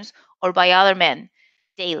the times or by other men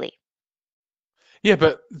daily. yeah,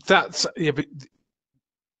 but but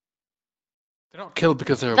they're not killed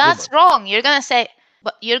because they're a woman. That's wrong. You're going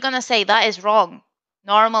to say that is wrong.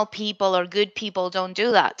 Normal people or good people don't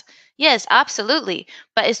do that. Yes, absolutely.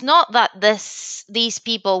 But it's not that these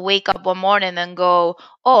people wake up one morning and go,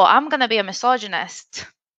 "Oh, I'm going to be a misogynist.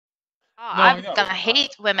 Oh, No, I I'm going know. to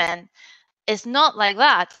hate women." It's not like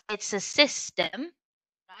that. It's a system,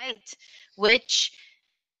 right? Which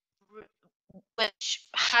which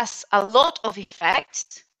has a lot of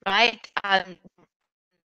effects, right? And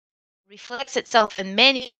reflects itself in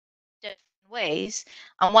many different ways.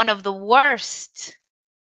 And one of the worst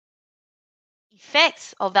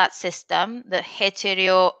effects of that system, the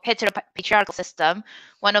heteropatriarchal system,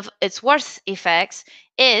 one of its worst effects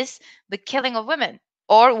is the killing of women,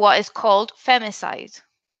 or what is called femicide.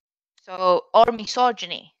 So, or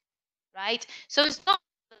misogyny, right? So it's not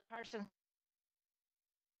the person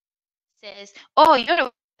says, "Oh, you're a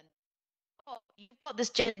woman. Oh, you've got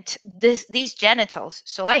these genitals,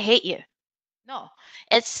 so I hate you." No,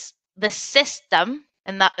 it's the system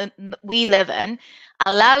and that we live in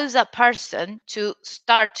allows a person to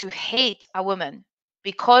start to hate a woman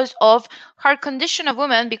because of her condition of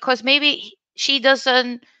woman, because maybe she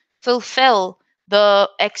doesn't fulfill the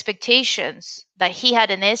expectations that he had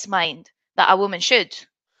in his mind that a woman should.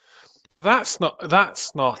 That's not.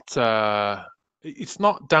 It's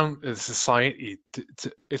not down to society.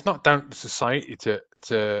 It's not down to society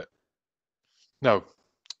to. No,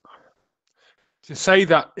 to say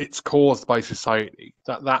that it's caused by society,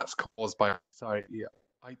 that's caused by society,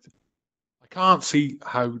 I can't see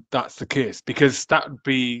how that's the case, because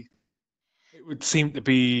it would seem to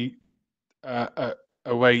be a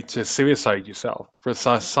way to suicide yourself, for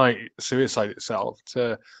society, suicide itself,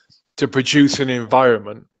 to produce an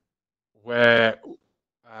environment where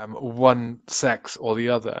one sex or the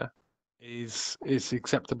other is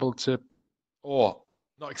acceptable to, or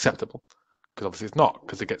not acceptable, because obviously it's not,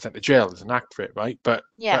 because it gets sent to jail as an act for it, right? But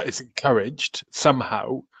Yeah. it's encouraged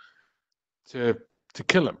somehow to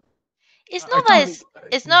kill him. It's I not that don't.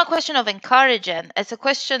 it's not a question of encouraging, it's a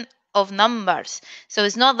question of numbers. So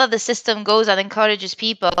it's not that the system goes and encourages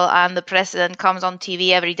people and the president comes on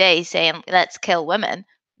TV every day saying, let's kill women.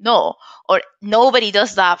 No, or nobody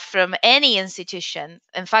does that from any institution.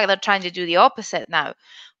 In fact, they're trying to do the opposite now.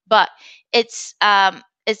 But it's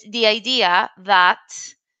the idea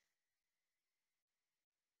that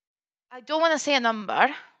I don't want to say a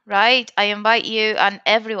number, right? I invite you and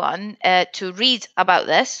everyone to read about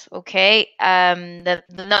this, okay? The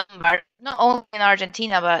number, not only in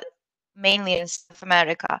Argentina, but mainly in South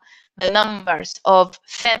America, the numbers of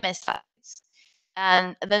femicides.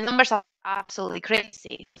 And the numbers are absolutely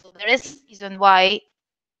crazy. So there is a reason why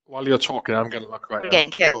While you're talking, I'm going to look right we're now.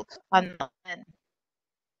 getting killed. And men.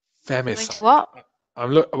 Going to Femicide. what?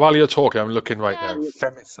 While you're talking, I'm looking right now. Yeah.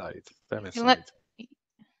 Femicide. You look,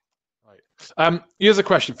 Femicide. Right. Here's a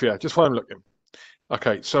question for you, just while I'm looking.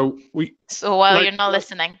 Okay, so so while like, you're not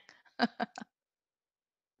listening.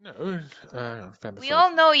 no, We femicide.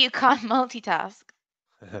 all know you can't multitask.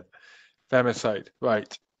 Femicide.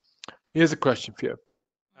 Right. Here's a question for you.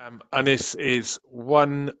 And this is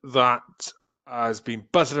one that has been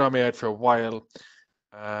buzzing around my head for a while.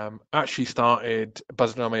 Actually started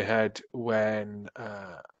buzzing around my head when,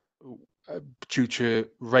 due to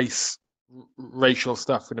racial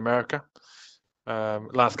stuff in America,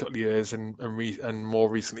 last couple of years, and more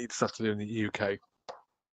recently, stuff to do in the UK. Yeah.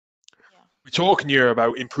 We're talking here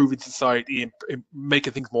about improving society and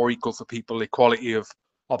making things more equal for people, equality of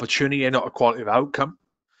opportunity and not equality of outcome.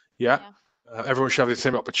 Yeah. Everyone should have the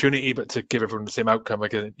same opportunity, but to give everyone the same outcome.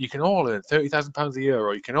 Like, you can all earn £30,000 a year,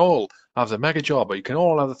 or you can all have the mega job, or you can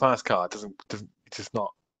all have the fast car. It's just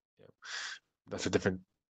not. You know, that's a different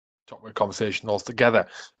topic conversation altogether.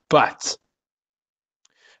 But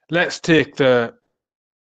let's take the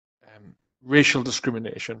racial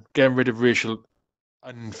discrimination, getting rid of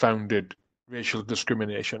unfounded racial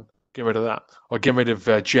discrimination, get rid of that, or get rid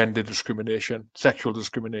of gender discrimination, sexual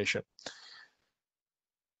discrimination.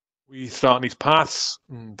 We start on these paths,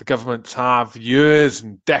 and the governments have years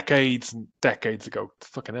and decades ago,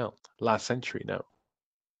 fucking hell, last century now.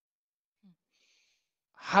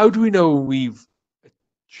 How do we know we've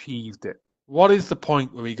achieved it? What is the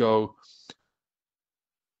point where we go,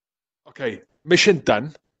 okay, mission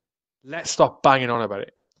done, let's stop banging on about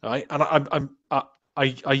it, right? And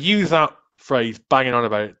I use that phrase, banging on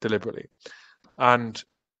about it, deliberately. And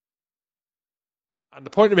the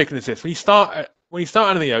point of making is this: when you start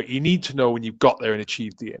anything out, you need to know when you've got there and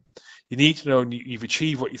achieved the end. You need to know when you've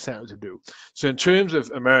achieved what you set out to do. So in terms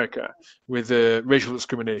of America, with the racial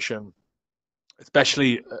discrimination,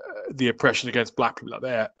 especially the oppression against black people out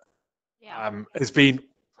there, has been,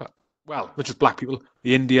 well, not just black people,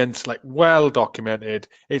 the Indians, like, well documented.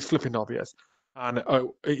 It's flipping obvious. And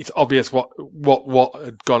it's obvious what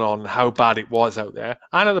had gone on, how bad it was out there,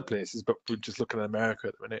 and other places. But we're just looking at America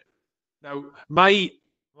at the minute. Now, my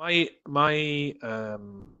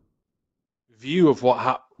view of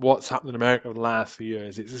what's happened in America over the last few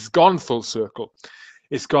years, it's gone full circle.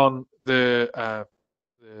 It's gone the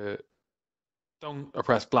don't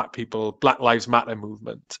oppress black people, Black Lives Matter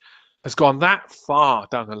movement has gone that far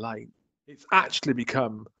down the line. It's actually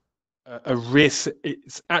become a race.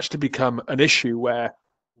 It's actually become an issue where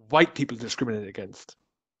white people are discriminated against,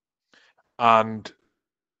 and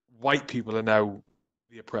white people are now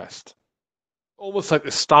the oppressed. Almost like the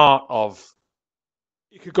start of,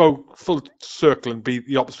 you could go full circle and be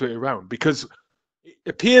the opposite way around, because it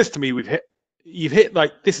appears to me you've hit,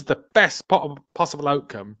 like, this is the best possible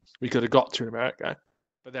outcome we could have got to in America,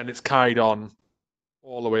 but then it's carried on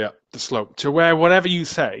all the way up the slope to where whatever you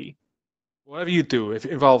say, whatever you do, if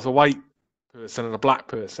it involves a white person and a black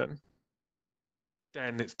person,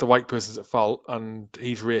 then it's the white person's at fault and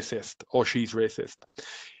he's racist or she's racist.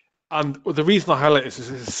 And the reason I highlight this is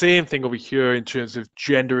the same thing over here in terms of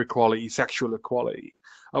gender equality, sexual equality.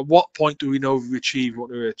 At what point do we know we've achieved what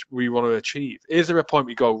we want to achieve? Is there a point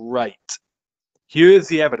we go, right, here's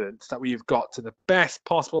the evidence that we've got to the best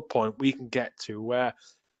possible point we can get to where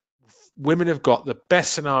women have got the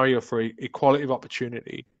best scenario for equality of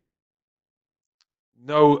opportunity.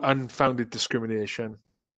 no unfounded discrimination,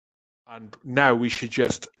 and now we should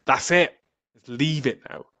that's it. Just leave it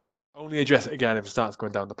now. Only address it again if it starts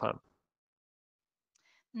going down the pan.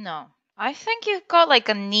 No. I think you've got like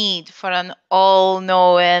a need for an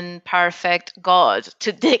all-knowing, perfect God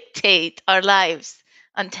to dictate our lives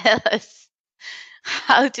and tell us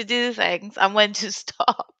how to do things and when to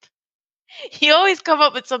stop. You always come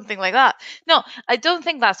up with something like that. No, I don't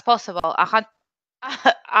think that's possible.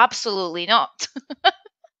 Absolutely not.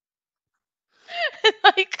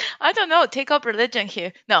 Like, I don't know, take up religion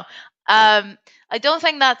here. No. I don't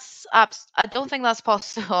think that's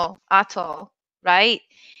possible at all, right?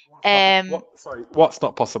 What's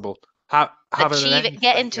not possible? Having an Achieve it, end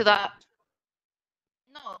get state into in it.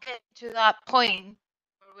 that point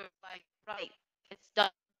where we're like, right, it's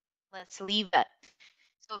done. Let's leave it.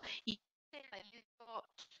 So you say that you thought,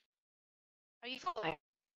 are you following?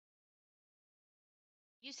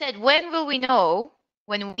 You said, when will we know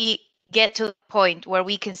when we get to the point where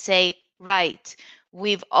we can say, right,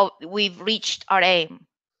 we've reached our aim?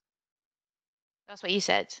 That's what you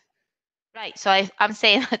said. Right. So I'm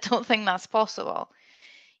saying I don't think that's possible.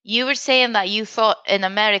 You were saying that you thought in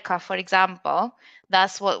America, for example,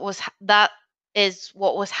 that is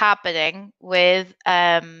what was happening with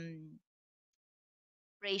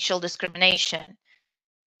racial discrimination.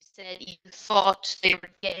 You said you thought they were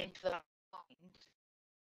getting to that point,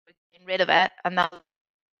 getting rid of it, and now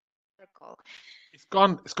circle. It's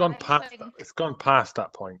gone past that. It's gone past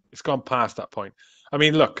that point. It's gone past that point. I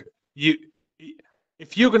mean, look,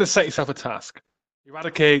 if you're going to set yourself a task,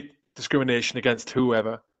 eradicate discrimination against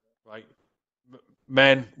whoever, right?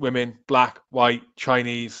 Men, women, black, white,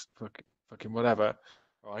 Chinese, fucking whatever,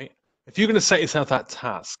 right? If you're going to set yourself that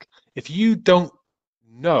task, if you don't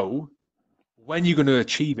know when you're going to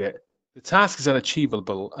achieve it, the task is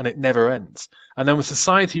unachievable and it never ends. And then when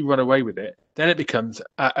society run away with it, then it becomes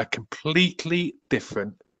a completely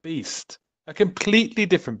different beast. A completely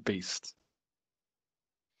different beast.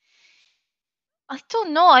 I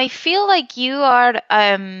don't know. I feel like you are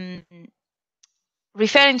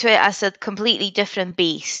referring to it as a completely different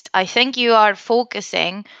beast. I think you are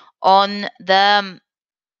focusing on the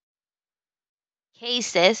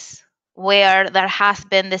cases where there has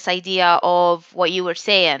been this idea of what you were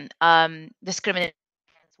saying, discrimination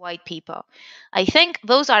against white people. I think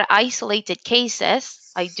those are isolated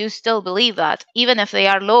cases. I do still believe that. Even if they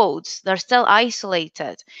are loads, they're still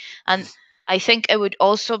isolated. And I think it would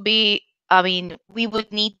also be, I mean, we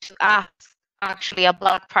would need to ask actually a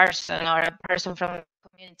black person or a person from a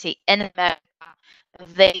community in America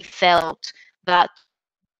if they felt that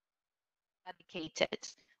advocated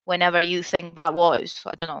whenever you think that was,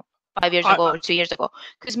 I don't know, 5 years ago or 2 years ago.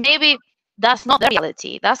 Because maybe that's not the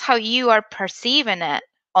reality. That's how you are perceiving it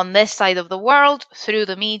on this side of the world, through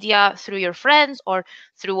the media, through your friends, or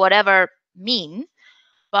through whatever mean.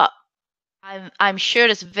 But I'm sure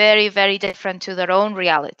it's very, very different to their own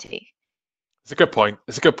reality. It's a good point.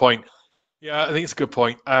 It's a good point. Yeah, I think it's a good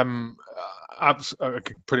point. I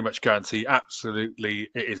can pretty much guarantee, absolutely,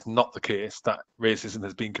 it is not the case that racism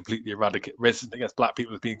has been completely eradicated. Racism against black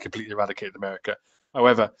people has been completely eradicated in America.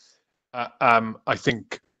 However, I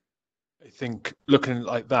think looking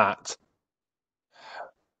like that,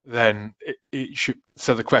 then it should.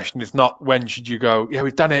 So the question is not when should you go? Yeah,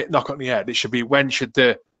 we've done it. Knock on the head. It should be when should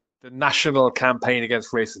the national campaign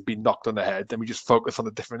against racism be knocked on the head? Then we just focus on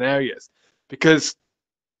the different areas, because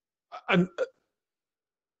and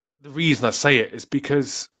the reason I say it is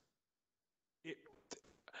because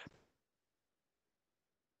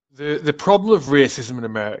the problem of racism in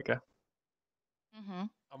America, Mm-hmm.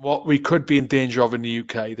 and what we could be in danger of in the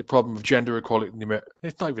UK, the problem of gender equality in the America,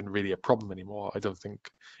 it's not even really a problem anymore. I don't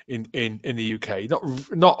think in the UK,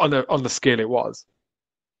 not on the scale it was.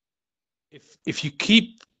 If you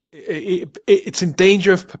keep it's in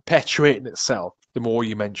danger of perpetuating itself the more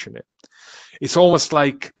you mention it. It's almost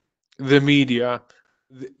like the media,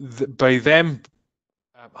 by them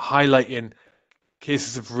highlighting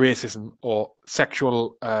cases of racism or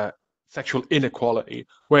sexual inequality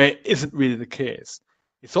where it isn't really the case.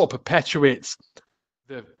 It sort of perpetuates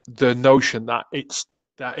the notion that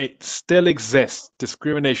it still exists,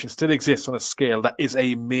 discrimination still exists on a scale that is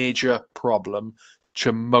a major problem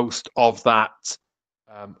to most of that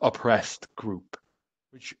oppressed group,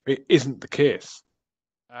 which it isn't the case.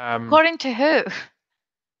 According to who?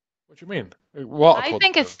 What do you mean? What? I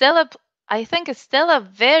think it's still a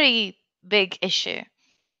very big issue,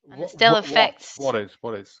 and it still affects What is?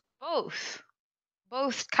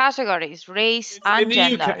 both categories, race In and the UK,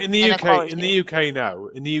 gender inequality. in the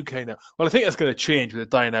UK now. Well, I think that's going to change with the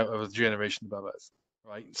dying out of the generation above us,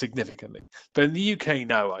 right? Significantly. But in the UK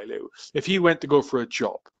now, Ailu, if you went to go for a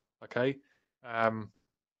job, okay,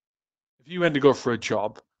 if you went to go for a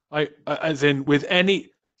job, as in with any,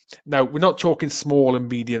 now we're not talking small and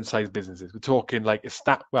medium-sized businesses. We're talking like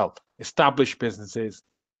established businesses,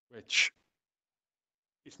 which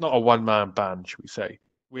it's not a one-man band, should we say,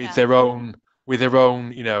 with Yeah. their own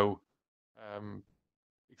um,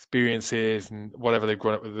 experiences and whatever they've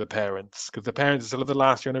grown up with their parents, because the parents are still of the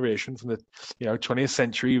last generation from the 20th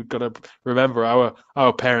century. You've got to remember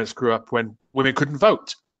our parents grew up when women couldn't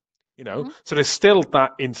vote, Mhm. so there's still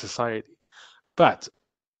that in society. But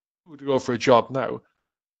to go for a job now,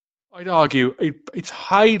 I'd argue it's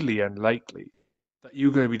highly unlikely that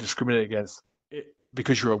you're going to be discriminated against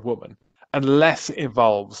because you're a woman, unless it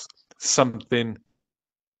involves something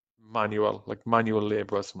manual, like manual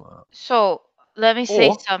labor or something like that. So let me say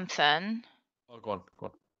Or, something. oh, go on, go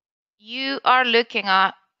on. You are looking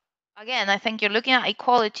at, again, I think you're looking at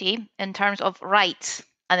equality in terms of rights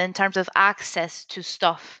and in terms of access to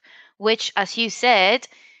stuff, which, as you said,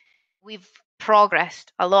 we've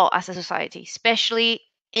progressed a lot as a society, especially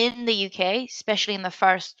in the UK, especially in the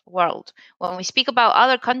first world. When we speak about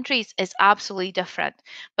other countries, it's absolutely different.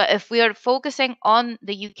 But if we are focusing on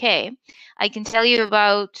the UK, I can tell you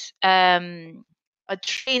about a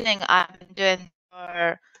training I've been doing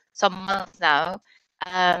for some months now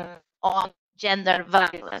on gender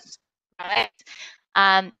violence, right?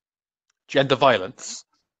 And Gender violence.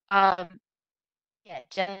 um, yeah,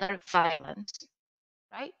 gender violence,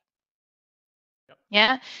 right? Yep.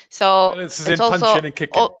 Yeah. So Violence is it's in also, punching and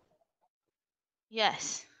kicking. oh,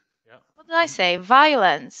 yes. Yeah. What did I say?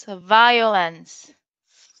 Violence. Violence.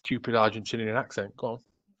 Stupid Argentinian accent. Go on.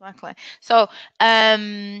 Exactly. So,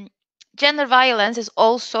 gender violence is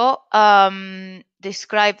also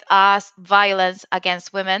described as violence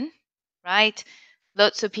against women, right?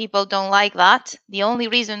 Lots of people don't like that. The only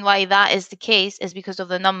reason why that is the case is because of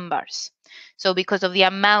the numbers. So, because of the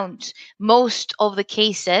amount, most of the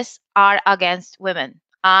cases are against women,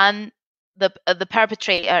 and the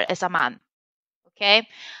perpetrator is a man. Okay,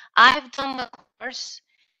 I've done the course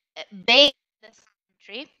based in this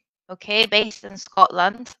country, okay, based in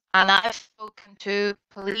Scotland, and I've spoken to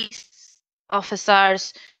police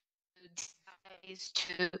officers, to these guys,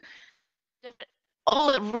 to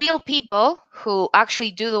all the real people who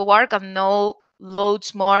actually do the work and know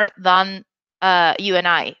loads more than you and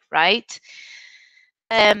I, right?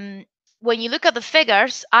 When you look at the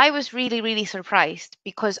figures, I was really, really surprised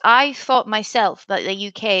because I thought myself that the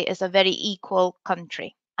UK is a very equal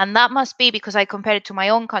country. And that must be because I compare it to my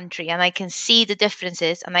own country and I can see the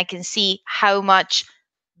differences and I can see how much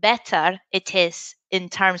better it is in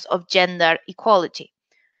terms of gender equality.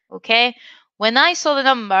 Okay. When I saw the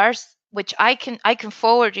numbers, which I can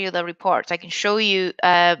forward you the reports, I can show you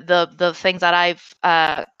the things that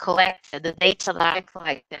I've collected, the data that I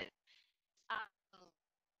collected.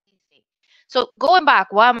 So going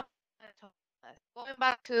back, why am I talking about this? Going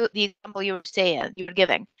back to the example you were saying, you were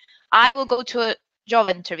giving, I will go to a job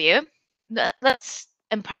interview. Let's,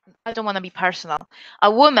 I don't want to be personal.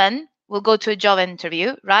 A woman will go to a job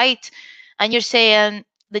interview, right? And you're saying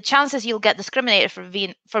the chances you'll get discriminated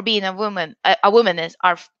for being a woman, a woman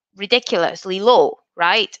are ridiculously low,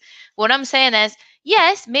 right? What I'm saying is,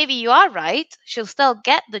 yes, maybe you are right. She'll still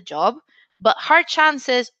get the job, but her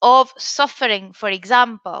chances of suffering, for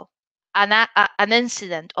example, an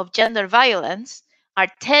incident of gender violence are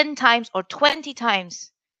 10 times or 20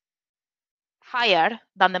 times higher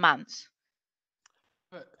than the man's.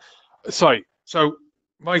 Sorry. So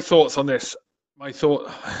my thoughts on this. My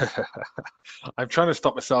thought. I'm trying to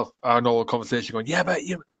stop myself our normal conversation going, yeah, but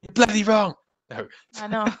you're bloody wrong. No. I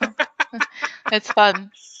know. It's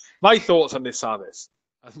fun. My thoughts on this are this.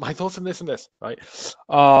 My thoughts on this and this, right?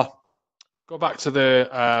 Go back to the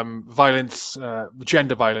violence,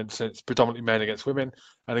 gender violence. It's predominantly men against women,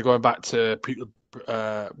 and then going back to people.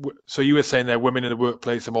 So you were saying that women in the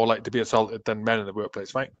workplace are more likely to be assaulted than men in the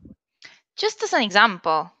workplace, right? Just as an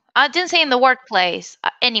example, I didn't say in the workplace,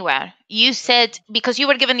 anywhere. You said, because you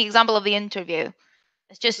were given the example of the interview.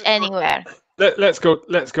 It's just anywhere. Let's go.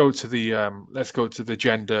 Let's go to the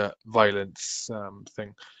gender violence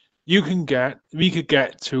thing. We could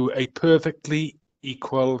get to a perfectly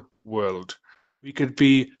equal world. We could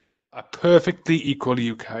be a perfectly equal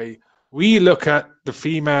UK. We look at the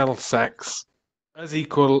female sex as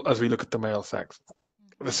equal as we look at the male sex.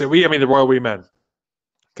 So I mean the royal we men.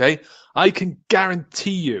 Okay, I can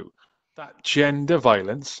guarantee you that gender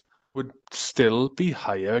violence would still be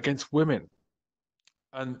higher against women,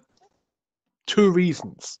 and two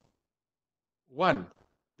reasons. One,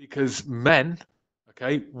 because men,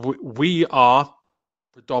 okay, we are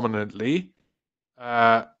predominantly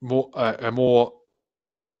more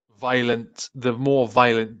violent, the more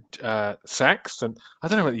violent sex, and I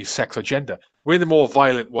don't know whether you sex or gender. We're the more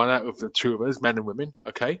violent one out of the two of us, men and women.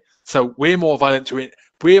 Okay, so we're more violent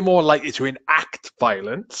we're more likely to enact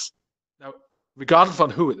violence. Now, regardless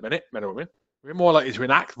on who at the minute, men or women, we're more likely to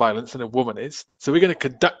enact violence than a woman is. So we're going to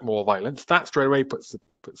conduct more violence. That straight away puts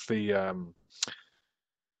the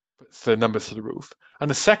numbers to the roof.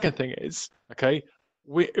 And the second thing is, okay,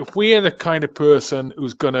 if we're the kind of person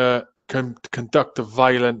who's going to conduct a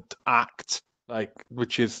violent act, like,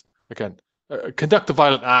 which is, again, conduct a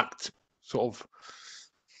violent act, sort of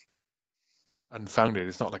unfounded.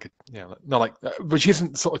 It's not like not like, which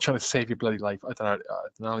isn't sort of trying to save your bloody life. I don't know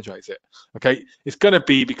how to analogize it. Okay, it's going to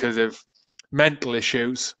be because of mental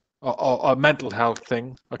issues or a mental health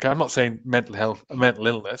thing. Okay, I'm not saying mental health, a mental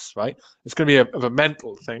illness, right? It's going to be of a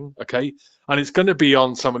mental thing. Okay, and it's going to be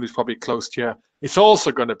on someone who's probably close to you. It's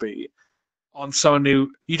also going to be on someone who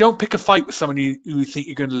you don't pick a fight with someone who you think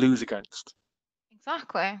you're going to lose against.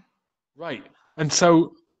 Exactly. Right, and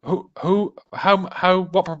so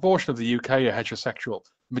what proportion of the UK are heterosexual?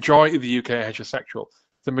 Majority of the UK are heterosexual.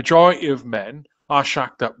 The majority of men are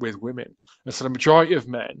shacked up with women, and so the majority of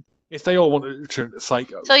men, if they all want to turn into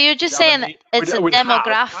psychos, So you're just saying it's a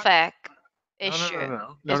demographic issue.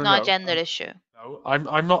 No. It's not a gender issue. No,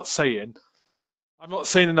 I'm not saying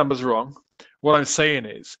the numbers are wrong. What I'm saying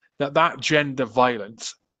is that gender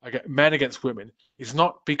violence, men against women, is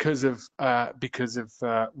not because of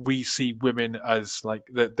we see women as like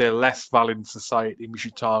they're less valid in society and we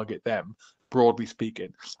should target them, broadly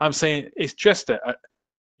speaking. I'm saying it's just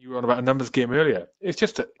you were on about a numbers game earlier. It's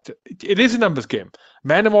just it is a numbers game.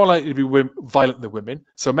 Men are more likely to be violent than women,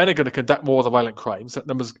 so men are going to conduct more of the violent crimes. So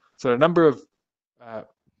the number of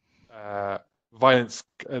violence,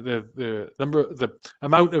 the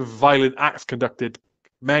amount of violent acts conducted,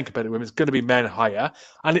 men compared to women, is going to be men higher,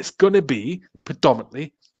 and it's going to be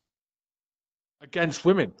predominantly against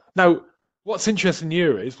women. Now, what's interesting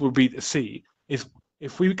here would be to see is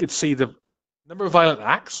if we could see the number of violent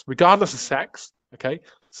acts, regardless of sex. Okay,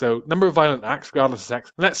 so number of violent acts, regardless of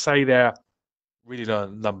sex. Let's say they're really low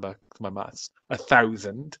number, my maths,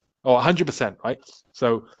 1,000 or 100%, right?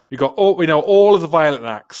 So we know all of the violent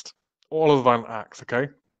acts, okay?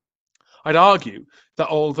 I'd argue that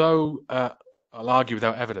although, I'll argue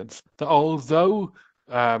without evidence, that although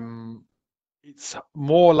it's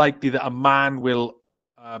more likely that a man will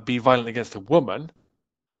be violent against a woman,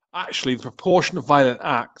 actually the proportion of violent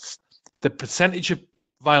acts, the percentage of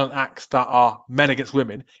violent acts that are men against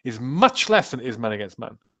women is much less than it is men against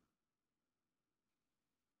men.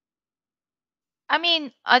 I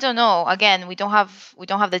mean, I don't know. Again, we don't have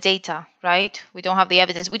the data, right? We don't have the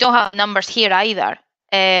evidence. We don't have numbers here either.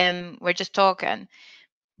 We're just talking.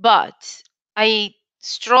 But I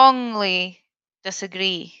strongly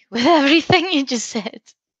disagree with everything you just said.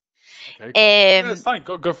 Okay. No, it's fine.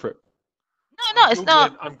 Go for it. No, it's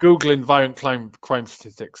not. I'm googling violent crime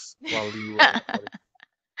statistics while you. Okay.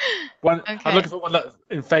 I'm looking for one that's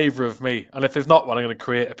in favour of me, and if there's not one, I'm going to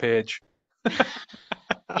create a page.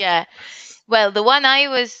 Yeah. Well, the one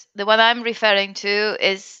I'm referring to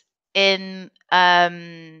is in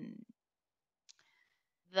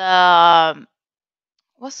the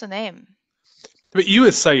what's the name? But you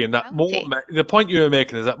were saying that the point you were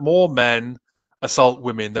making is that more men assault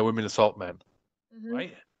women than women assault men,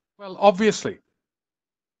 right? Well, obviously.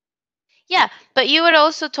 Yeah, but you were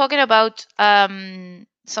also talking about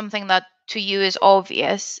something that to you is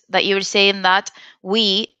obvious, that you were saying that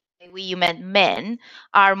you meant men,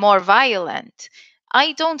 are more violent.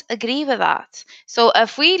 I don't agree with that. So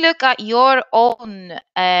if we look at your own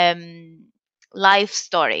life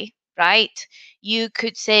story, right? You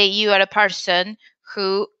could say you are a person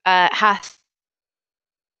who has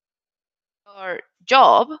your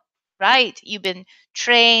job, right? You've been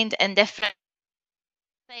trained in different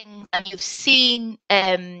things and you've seen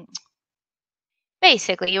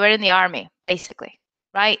basically you were in the army, basically,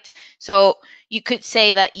 right? So you could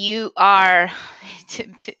say that you are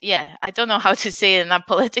yeah, I don't know how to say it in a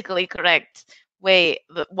politically correct way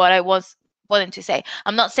what I was wanting to say.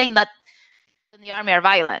 I'm not saying that in the army are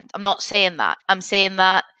violent. I'm not saying that. I'm saying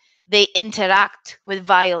that they interact with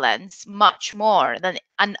violence much more than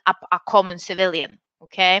a common civilian.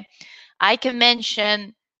 Okay, I can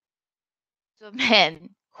mention men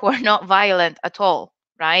who are not violent at all,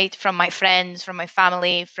 right? From my friends, from my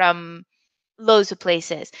family, from loads of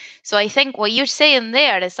places. So I think what you're saying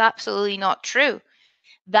there is absolutely not true.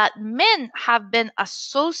 That men have been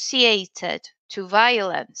associated to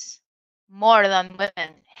violence more than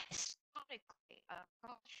women historically.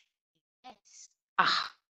 Yes.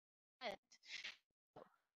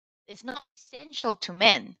 It's not essential to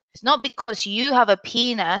men. It's not because you have a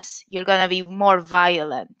penis you're gonna be more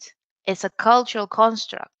violent. It's a cultural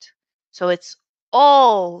construct, so it's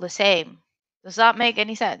all the same. Does that make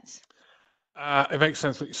any sense? It makes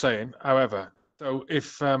sense what you're saying. However, so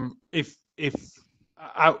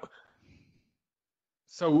our,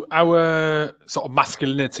 so our sort of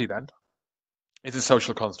masculinity then is a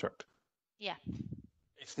social construct. Yeah.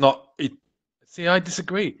 It's not. See, I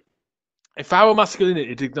disagree. If our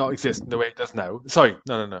masculinity did not exist in the way it does now, sorry,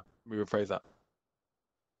 no. Let me rephrase that.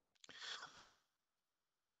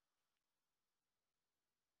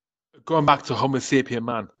 Going back to Homo sapien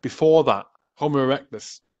man, before that, Homo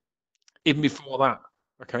erectus, even before that,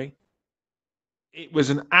 okay, it was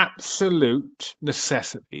an absolute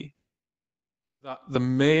necessity that the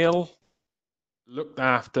male looked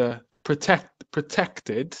after,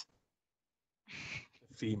 protected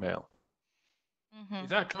the female. Mm-hmm. Is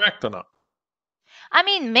that correct or not? I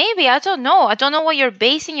mean, maybe, I don't know. I don't know what you're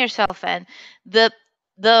basing yourself in. The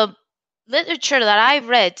literature that I've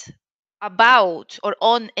read about or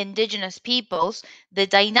on indigenous peoples, the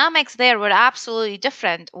dynamics there were absolutely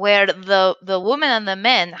different, where the women and the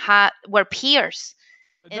men were peers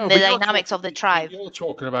in No, the but you're dynamics talking. of the tribe. You're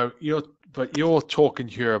talking about you're talking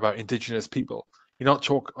here about indigenous people. You're not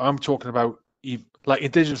talk. I'm talking about like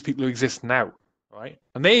indigenous people who exist now, right?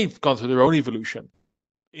 And they've gone through their own evolution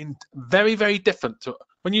in very different to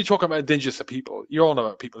when you talk about indigenous people. You're on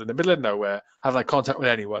about people in the middle of nowhere, have like contact with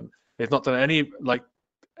anyone. They've not done any like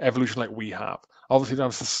evolution like we have. Obviously,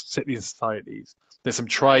 there's cities and societies. There's some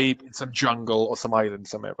tribe in some jungle or some island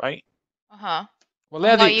somewhere, right? Uh-huh. Well,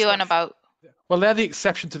 And what are you on about? Well, they're the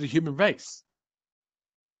exception to the human race.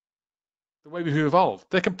 The way we've evolved,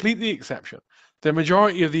 they're completely the exception. The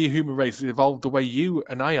majority of the human race has evolved the way you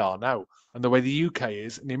and I are now, and the way the UK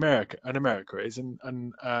is, and America is, and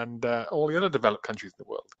all the other developed countries in the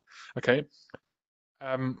world. Okay,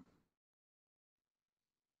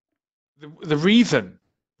 the reason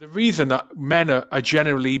that men are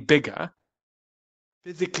generally bigger,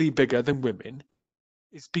 physically bigger than women,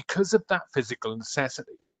 is because of that physical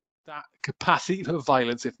necessity, that capacity for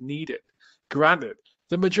violence if needed. Granted,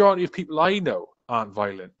 the majority of people I know aren't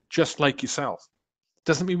violent, just like yourself.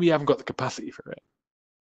 Doesn't mean we haven't got the capacity for it.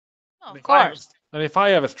 Oh, And of if I have, course. and if I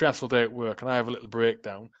have a stressful day at work and I have a little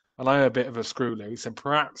breakdown and I have a bit of a screw loose, and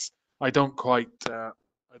perhaps I don't quite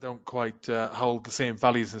hold the same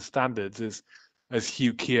values and standards as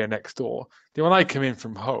Hugh Keir next door. Then when I come in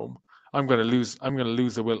from home, I'm going to lose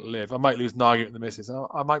the will to live. I might lose an argument with the missus.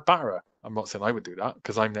 I might batter her. I'm not saying I would do that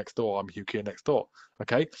because I'm next door. I'm Hugh Keir next door.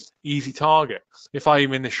 Okay, easy target. If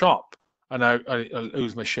I'm in the shop and I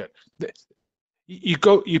lose my shit,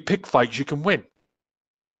 you pick fights you can win.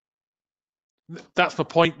 That's my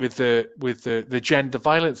point with the gender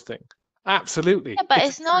violence thing. Absolutely, Yeah, but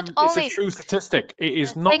it's not it's a only true statistic. It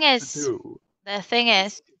is the not thing to is do. the thing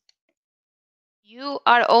is you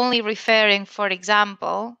are only referring, for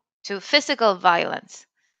example, to physical violence.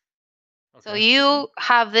 So Okay. you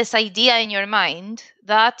have this idea in your mind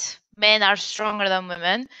that men are stronger than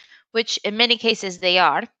women, which in many cases they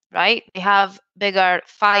are, right? They have bigger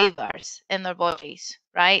fibers in their bodies,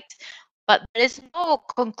 right? But there is no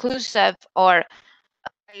conclusive or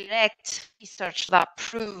direct research that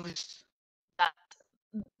proves that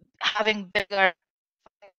having bigger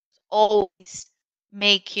fibers always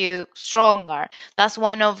make you stronger. That's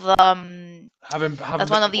one of the Having that's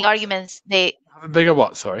one bigger of the what? arguments. They Having bigger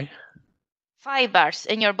what? Sorry. fibers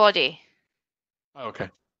in your body. Oh, okay.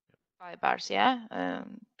 Fibers, yeah.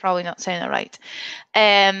 Probably not saying it right.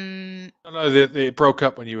 Um, No, they broke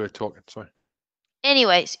up when you were talking. Sorry.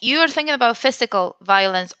 anyways, you're thinking about physical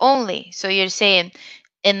violence only. So you're saying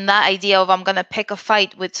in that idea of I'm gonna pick a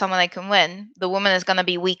fight with someone I can win, the woman is gonna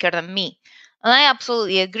be weaker than me. And I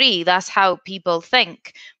absolutely agree. That's how people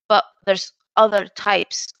think. But there's other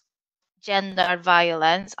types, gender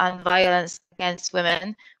violence and violence against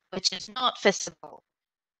women, which is not physical.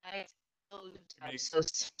 Right? Those types, so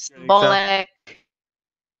Give me an example.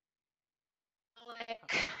 symbolic,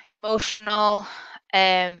 emotional,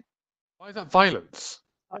 um, Why is that violence?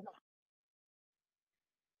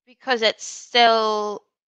 because it still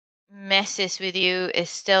messes with you. It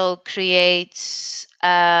still creates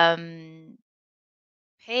pain.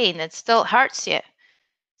 It still hurts you.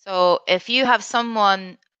 So if you have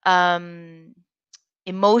someone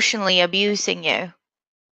emotionally abusing you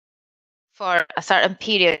for a certain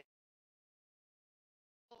period,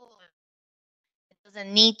 it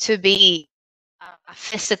doesn't need to be a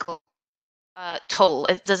physical toll.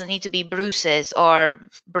 It doesn't need to be bruises or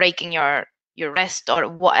breaking your wrist or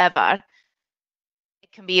whatever.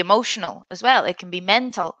 It can be emotional as well. It can be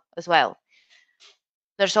mental as well.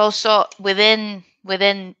 there's also within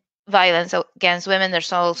violence against women,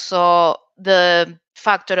 there's also the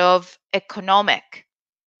factor of economic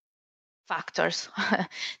factors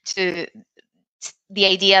to the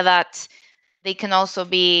idea that they can also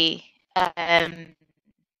be economic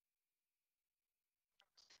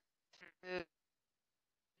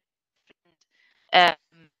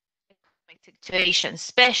situations,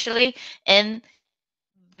 especially in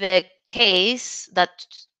the case that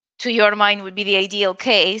to your mind would be the ideal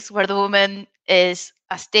case where the woman is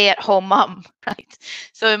a stay-at-home mom, right?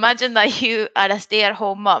 So imagine that you are a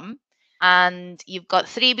stay-at-home mom and you've got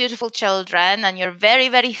 3 beautiful children and you're very,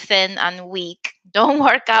 very thin and weak, don't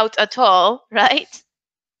work out at all, right?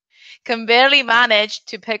 Can barely manage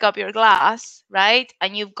to pick up your glass, right?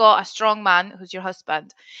 And you've got a strong man who's your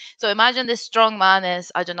husband. So imagine this strong man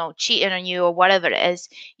is, I don't know, cheating on you or whatever it is.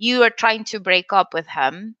 You are trying to break up with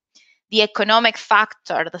him. The economic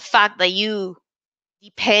factor, the fact that you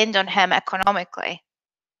depend on him economically,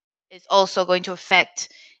 is also going to affect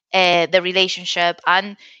the relationship.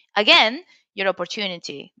 And again, your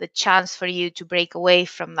opportunity, the chance for you to break away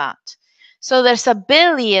from that. So there's a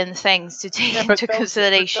billion things to take into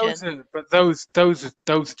consideration. But those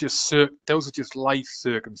are just life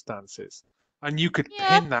circumstances, and you could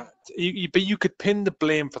pin that. But you could pin the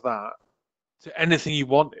blame for that to anything you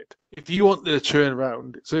wanted. If you wanted to turn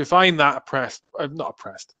around, so if I'm that oppressed, I'm not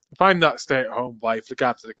oppressed. If I'm that stay-at-home wife, look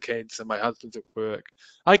after the kids, and my husband's at work,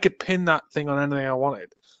 I could pin that thing on anything I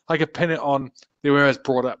wanted. I could pin it on the way I was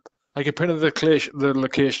brought up. I could pin it on the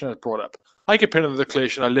location I was brought up. I could pin it on the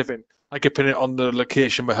location I live in. I could pin it on the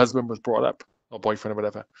location my husband was brought up, or boyfriend, or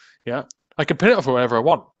whatever. Yeah, I can pin it for whatever I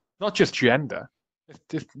want, not just gender.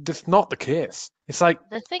 That's not the case. It's like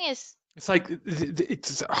the thing is, it's like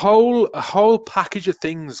it's a whole package of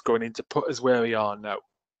things going in to put us where we are now.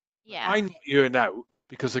 yeah. I'm here now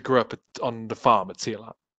because I grew up on the farm at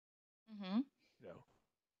Sealand. Mm-hmm. You know,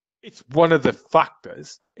 it's one of the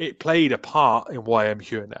factors. It played a part in why I'm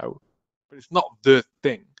here now, but it's not the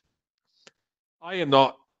thing. I am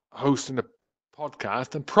not hosting a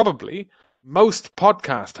podcast, and probably most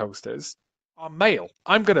podcast hosters are male.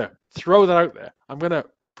 I'm going to throw that out there. I'm going to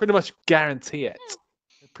pretty much guarantee it.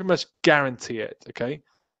 Pretty much guarantee it, okay?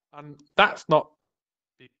 And that's not,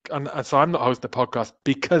 and so I'm not hosting a podcast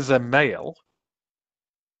because they're male.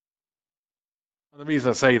 And the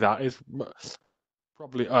reason I say that is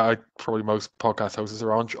probably most podcast hosts are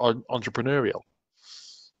entrepreneurial,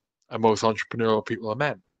 and most entrepreneurial people are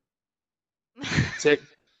men.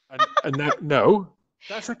 No,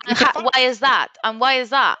 that's a why is that? And why is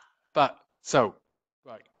that? But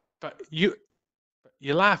you're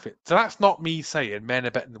laughing. So that's not me saying men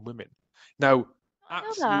are better than women. No,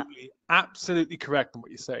 absolutely correct in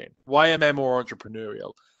what you're saying. Why are men more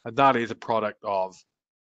entrepreneurial? And that is a product of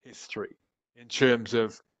history in terms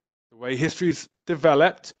of the way history's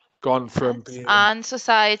developed, gone from being and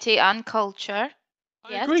society and culture.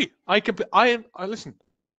 I agree. Listen.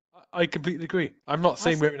 I completely agree. I'm not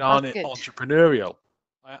saying women aren't entrepreneurial.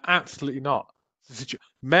 Absolutely not.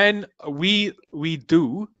 Men, we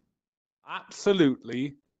do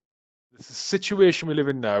absolutely. This is a situation we live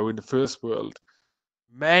in now in the first world.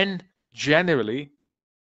 Men generally,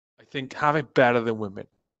 I think, have it better than women.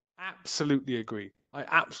 Absolutely agree. I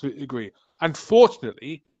absolutely agree.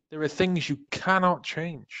 Unfortunately, there are things you cannot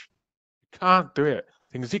change. You can't do it.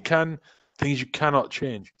 Things you can, things you cannot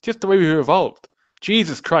change. Just the way we've evolved.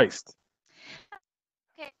 Jesus Christ.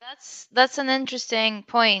 Okay, that's an interesting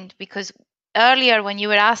point, because earlier when you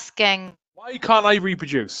were asking why can't I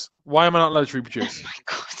reproduce? Why am I not allowed to reproduce? Oh my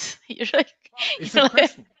God, you're like, it's a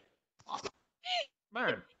question.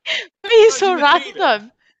 Man, why are you so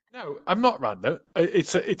random? No, I'm not random.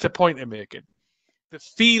 It's a point I'm making. The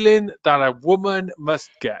feeling that a woman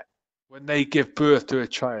must get when they give birth to a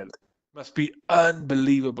child must be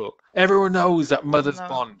unbelievable. Everyone knows that mother's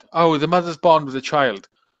bond. Oh, the mother's bond with the child.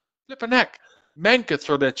 Flip a neck. Men could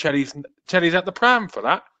throw their cherries at the pram for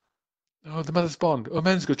that. Oh, the mother's bond. Oh,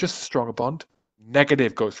 men's got just a stronger bond.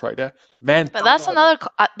 Negative goes right there. Men. But that's another.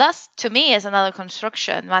 That's to me is another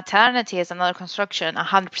construction. Maternity is another construction.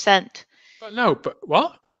 100%. But no. But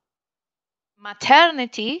what?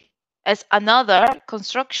 Maternity is another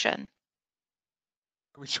construction.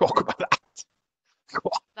 Can we talk about that?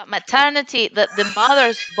 That maternity, the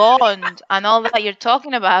mother's bond, and all that you're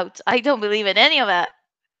talking about, I don't believe in any of it.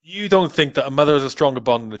 You don't think that a mother has a stronger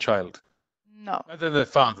bond than a child? No. Other than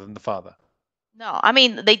the father. No, I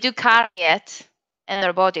mean, they do carry it in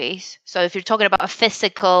their bodies. So if you're talking about a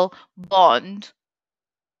physical bond,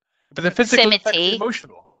 but the physical affects the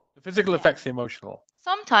emotional. The physical affects the emotional.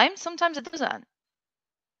 Sometimes it doesn't.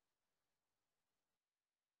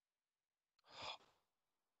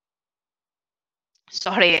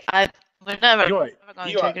 Sorry, we're never going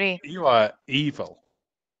to agree. You are evil.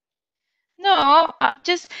 No,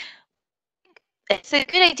 it's a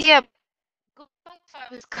good idea. Go back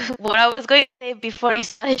to what I was going to say before you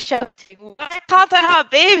started shouting. Why can't I have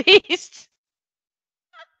babies?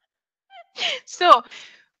 So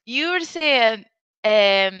you were saying,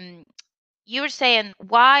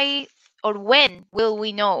 why or when will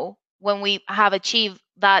we know when we have achieved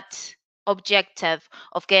that objective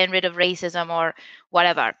of getting rid of racism or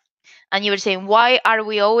whatever? And you were saying, why are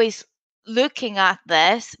we always looking at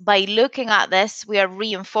this? By looking at this, we are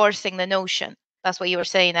reinforcing the notion. That's what you were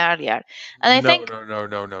saying earlier. And I think, No.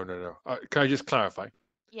 Can I just clarify?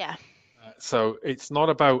 yeah, So it's not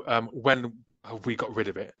about when have we got rid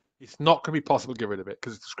of it. It's not going to be possible to get rid of it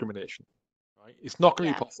because it's discrimination, right? It's not going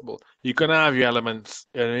to yeah. be possible. You're going to have your elements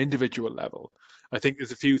at an individual level. I think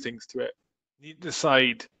there's a few things to it. You need to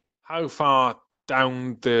decide how far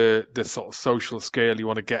down the sort of social scale you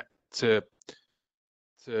want to get to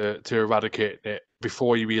eradicate it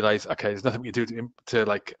before you realize, okay, there's nothing we can do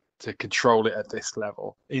to control it at this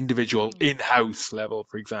level, individual in-house level,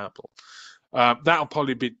 for example.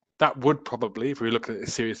 That would probably, if we look at it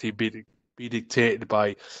seriously, be dictated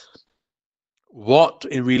by what,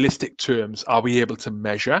 in realistic terms, are we able to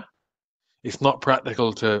measure. It's not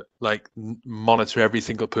practical to monitor every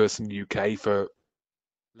single person in the UK for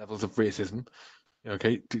levels of racism.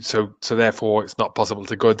 Okay, so therefore, it's not possible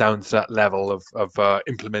to go down to that level of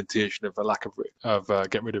implementation of a lack of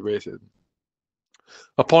getting rid of racism.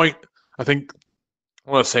 A point I think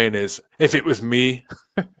what I'm saying is, if it was me,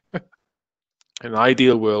 in an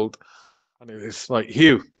ideal world, and it's like,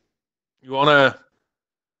 Hugh, you want to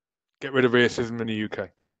get rid of racism in the UK?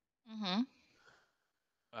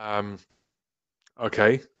 Mm-hmm.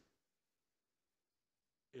 Okay.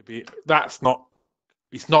 It's not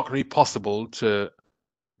going to be possible to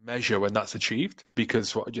measure when that's achieved,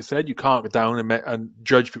 because what I just said, you can't go down and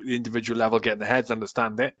judge people at the individual level, get in their heads,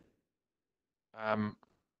 understand it.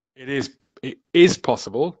 It is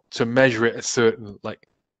possible to measure it at certain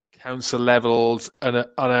council levels and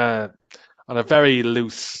on a very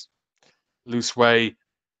loose way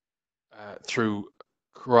through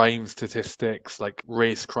crime statistics, like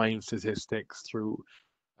race crime statistics, through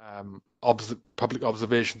public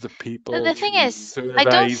observations of people. The thing is, surveys.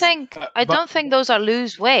 I don't think those are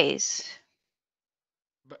loose ways.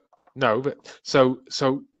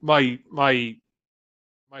 So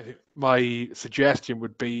my suggestion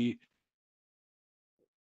would be,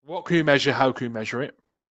 what can you measure? How can you measure it?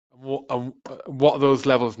 What are those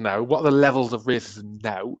levels now? What are the levels of racism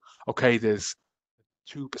now? Okay, there's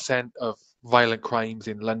 2% of violent crimes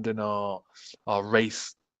in London are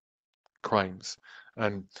race crimes,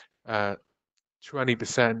 and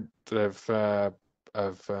 20%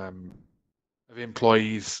 of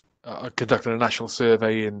employees conducting a national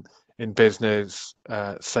survey in business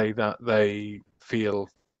say that they feel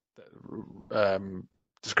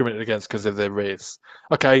discriminated against because of their race.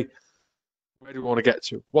 Okay, where do we want to get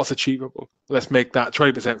to? What's achievable? Let's make that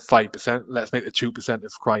 20% 5%. Let's make the 2%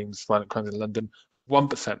 of violent crimes in London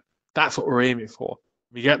 1%. That's what we're aiming for.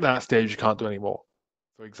 When we get to that stage, you can't do any more.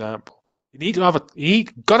 For example,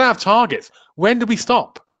 got to have targets. When do we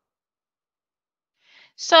stop?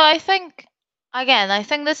 So I think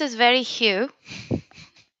this is very Hugh.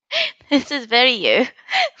 This is very you.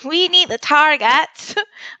 We need the target.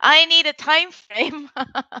 I need a time frame,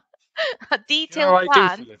 a detailed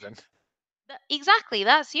plan. Exactly,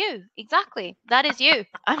 that's you. Exactly, that is you.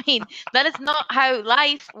 I mean, that is not how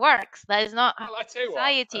life works. That is not how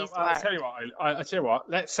societies work. I tell you what.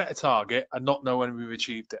 Let's set a target and not know when we've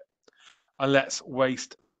achieved it, and let's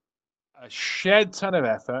waste a shed ton of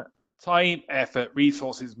effort, time,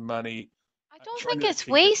 resources, money. I don't think it's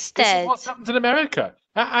wasted. This is what's happened in America.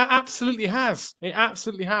 It absolutely has. It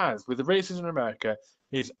absolutely has. With the racism in America,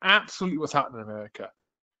 it's absolutely what's happened in America.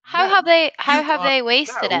 How have they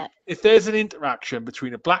wasted it? If there's an interaction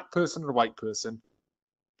between a black person and a white person,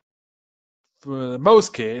 for the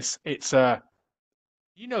most case, it's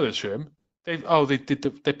you know the term. They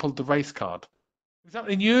pulled the race card. It was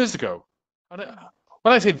happening years ago. And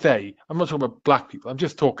when I say they, I'm not talking about black people. I'm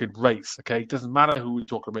just talking race. Okay, it doesn't matter who we're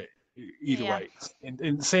talking about. Either way,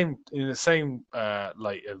 in the same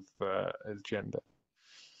light of as gender.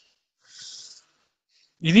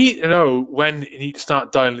 You need to know when you need to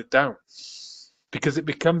start dialing it down, because it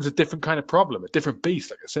becomes a different kind of problem, a different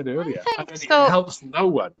beast, like I said earlier. It helps no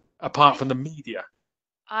one apart from the media.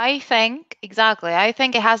 I think it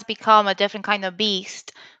has become a different kind of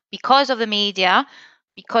beast because of the media,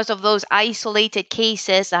 because of those isolated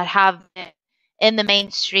cases that have been in the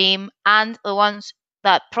mainstream, and the ones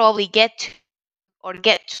that probably get to or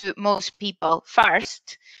get to most people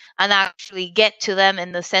first and actually get to them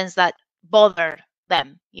in the sense that bother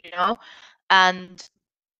them, and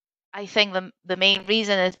I think the main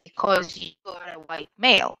reason is because you are a white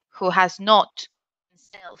male who has not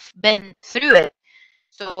himself been through it.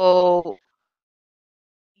 So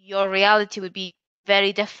your reality would be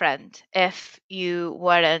very different if you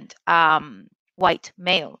weren't white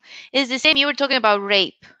male. It's the same. You were talking about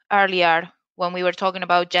rape earlier when we were talking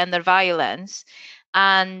about gender violence.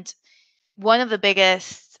 And one of the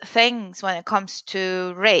biggest things when it comes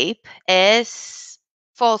to rape is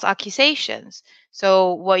false accusations.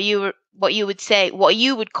 So what you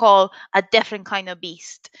would call a different kind of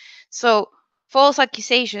beast. So false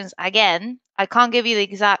accusations, again, I can't give you the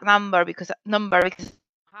exact number because I don't have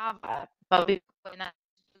it, but we're going to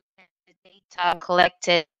look at the data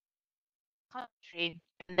collected in the country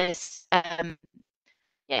in this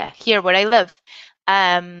here where I live.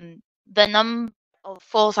 The number of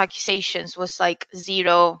false accusations was like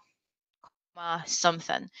 0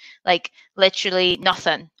 something, like literally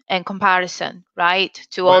nothing in comparison, right,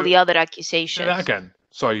 to all the other Say accusations. that again.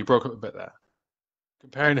 Sorry, you broke up a bit there.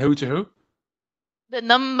 Comparing who to who?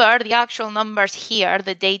 The actual numbers here,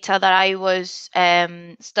 the data that I was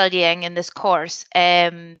studying in this course,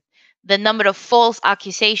 the number of false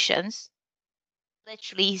accusations,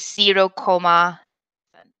 literally 0,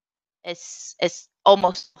 is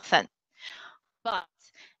almost nothing. But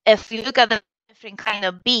if you look at the different kind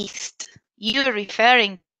of beast you're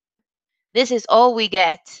referring, this is all we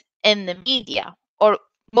get in the media, or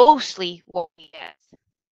mostly what we get.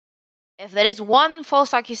 If there is one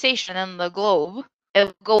false accusation in the globe, it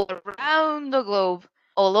would go around the globe,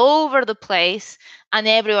 all over the place, and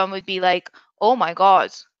everyone would be like, oh my God,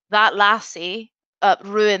 that lassie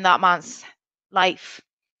ruined that man's life.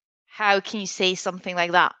 How can you say something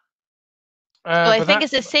like that? So I think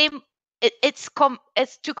it's the same. It's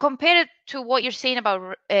to compare it to what you're saying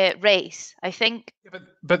about race. I think. Yeah,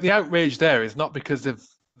 but the outrage there is not because of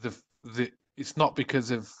the it's not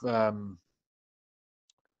because of the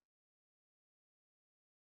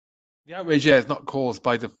outrage there is not caused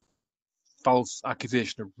by the false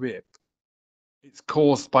accusation of rape. It's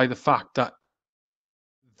caused by the fact that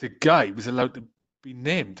the guy was allowed to be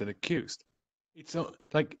named and accused. It's not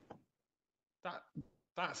like that.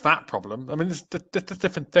 That's that problem. I mean, it's a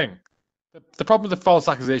different thing. The problem with the false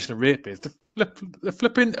accusation of rape is the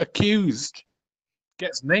flipping accused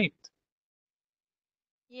gets named.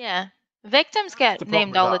 Yeah, victims get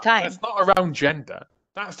named with all the that. time. That's not around gender.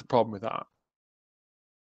 That's the problem with that.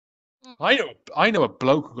 I know a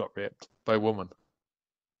bloke who got raped by a woman.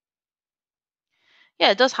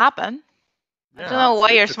 Yeah, it does happen. Yeah, I don't know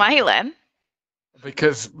why you're smiling.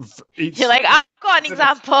 Because you're like, I've got an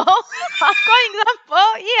example. I've got an example.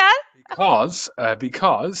 Yeah.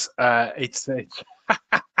 Because it's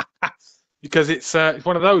because it's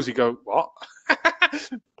one of those. You go, what?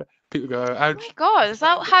 People go, oh my God, is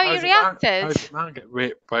that how you reacted? How does a man get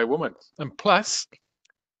raped by a woman? And plus,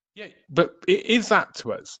 yeah, but it is that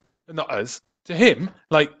to us, not us. To him,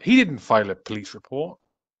 like he didn't file a police report.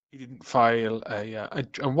 He didn't file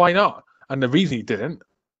and why not? And the reason he didn't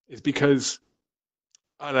is because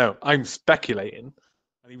I don't know. I'm speculating,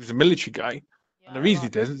 and he was a military guy, and the reason he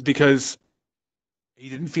didn't is because he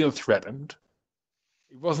didn't feel threatened.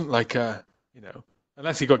 It wasn't like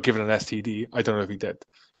unless he got given an STD. I don't know if he did.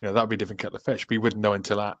 That would be a different kettle of fish. But he wouldn't know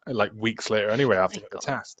until like weeks later anyway after the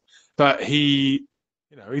test. But he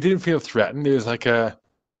didn't feel threatened. It was like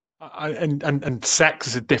and sex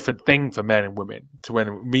is a different thing for men and women to when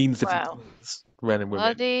it means different things for men and women.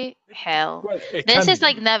 Bloody hell! This is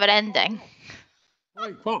like never ending.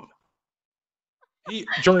 Wait, what?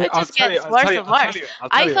 Johnny, it just gets worse and worse.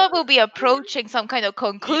 I thought we'll be approaching some kind of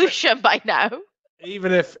conclusion by now.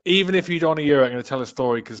 Even if you don't want to hear it, I'm going to tell a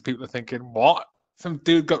story because people are thinking, what? Some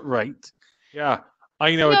dude got raped? Yeah,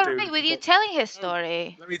 I know a dude. Right with you telling his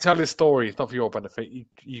story. Let me tell his story. It's not for your benefit.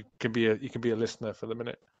 You can be a listener for the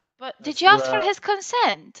minute. But did you ask for his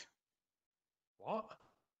consent? What?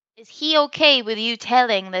 Is he okay with you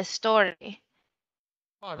telling this story?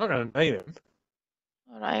 Oh, I'm not going to name him.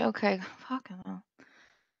 All right. Okay. Fucking hell.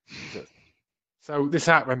 So this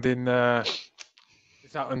happened in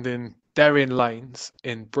Darien Lanes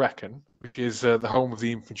in Brecon, which is the home of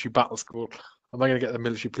the infantry battle school. Am I going to get the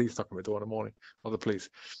military police knocking on my door in the morning? Or the police?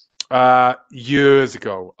 Years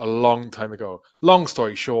ago, a long time ago. Long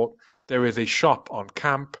story short, there is a shop on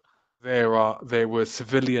camp. There were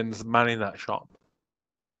civilians manning that shop.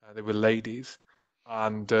 They were ladies,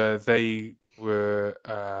 and they were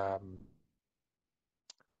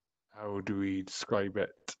how do we describe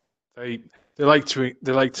it? They like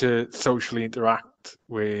to socially interact interact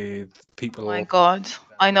with people. Oh my God,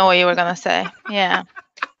 I know what you were gonna say. Yeah.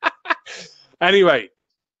 Anyway,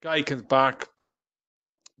 guy comes back,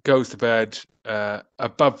 goes to bed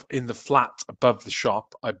in the flat above the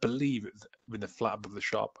shop. I believe it's in the flat above the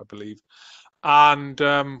shop. I believe, and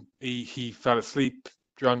he fell asleep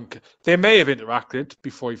drunk. They may have interacted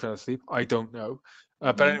before he fell asleep. I don't know.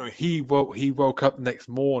 But anyway, he woke up the next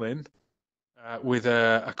morning with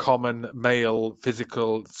a common male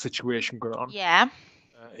physical situation going on. Yeah.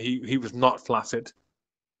 He was not flaccid.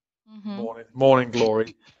 Morning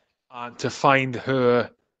glory, and to find her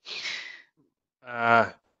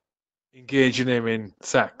engaging him in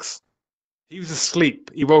sex. He was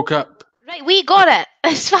asleep. He woke up. Right, we got it.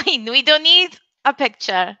 It's fine. We don't need a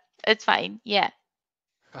picture. It's fine. Yeah.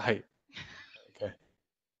 Right. Okay.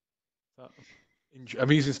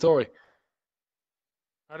 Amusing story.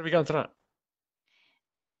 How did we get into that?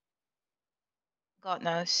 God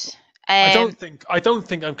knows. I don't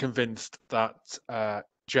think I'm convinced that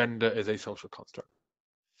gender is a social construct.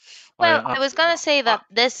 Well, I was gonna say that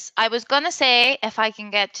this. I was gonna say, if I can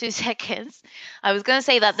get 2 seconds, I was gonna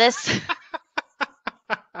say that this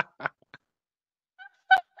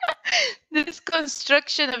this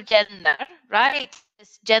construction of gender, right?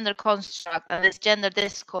 This gender construct and this gender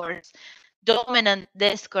discourse, dominant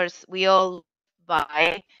discourse we all live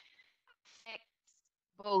by, affects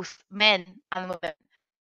both men and women.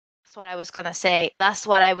 That's what I was gonna say. That's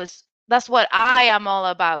what I am all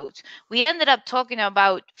about. We ended up talking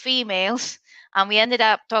about females, and we ended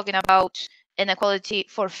up talking about inequality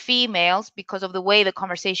for females because of the way the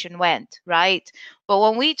conversation went, right? But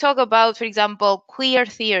when we talk about, for example, queer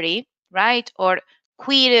theory, right, or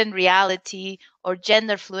queer in reality, or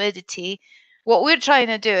gender fluidity, what we're trying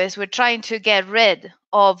to do is we're trying to get rid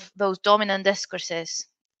of those dominant discourses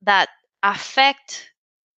that affect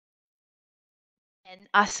men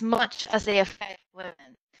as much as they affect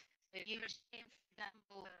women. So you were saying,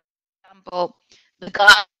 for example, the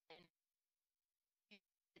guy,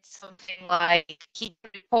 it's something like he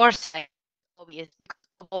reports it for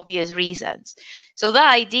obvious reasons. So the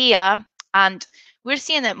idea, and we're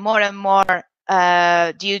seeing it more and more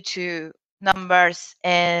due to numbers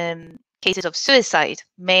in cases of suicide,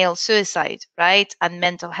 male suicide, right, and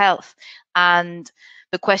mental health, and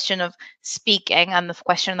the question of speaking, and the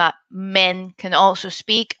question that men can also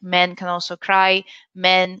speak, men can also cry,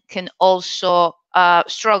 men can also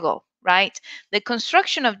struggle, right? The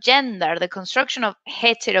construction of gender, the construction of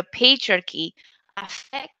heteropatriarchy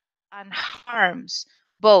affects and harms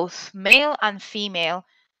both male and female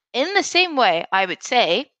in the same way, I would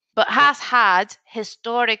say, but has had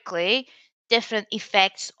historically different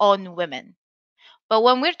effects on women. But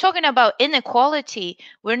when we're talking about inequality,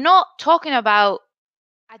 we're not talking about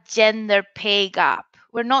a gender pay gap.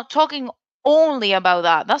 We're not talking only about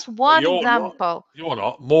that. That's one example. You're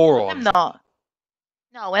not. Morons. I'm not.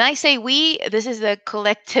 No, when I say we, this is the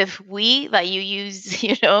collective we that you use,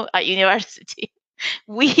 at university.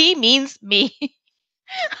 We means me.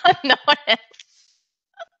 No one else.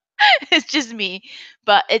 It's just me.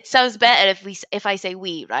 But it sounds better if I say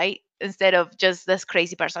we, right? Instead of just this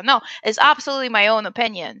crazy person. No, it's absolutely my own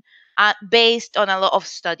opinion, based on a lot of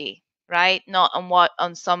study, right? Not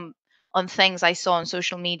on things I saw on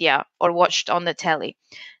social media or watched on the telly.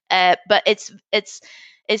 But it's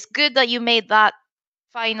good that you made that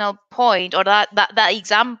final point, or that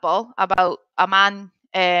example about a man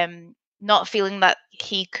not feeling that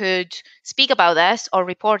he could speak about this or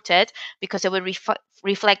report it because it would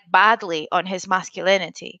reflect badly on his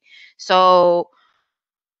masculinity. So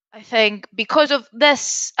I think because of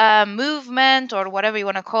this movement, or whatever you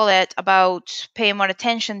want to call it, about paying more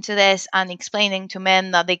attention to this and explaining to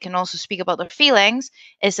men that they can also speak about their feelings,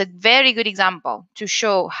 is a very good example to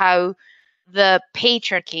show how the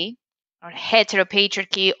patriarchy or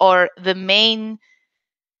heteropatriarchy, or the main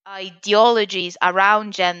ideologies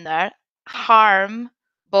around gender, harm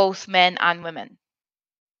both men and women.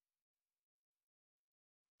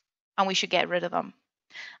 And we should get rid of them.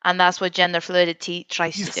 And that's what gender fluidity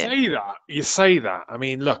tries to do. You say that. I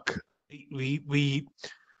mean, look, you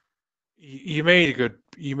made a good.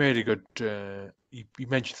 You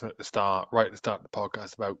mentioned something at the start, right at the start of the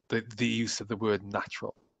podcast, about the use of the word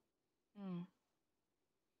natural.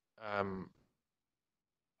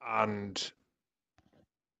 And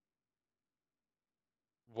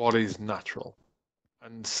what is natural?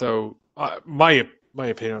 And so, my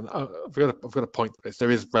opinion, I've got a point to this.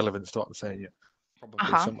 There is relevance to what I'm saying here,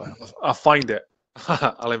 probably somewhere. I'll find it.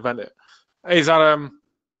 I'll invent it. Is that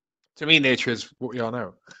to me, nature is what we are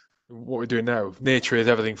now. What we're doing now. Nature is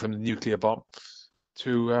everything from the nuclear bomb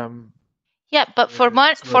to yeah, but for a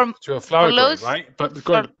flower growing, right? But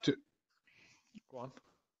go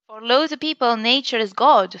For loads of people, nature is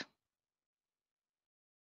God.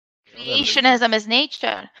 Creationism is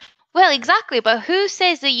nature. Well, exactly, but who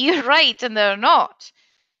says that you're right and they're not?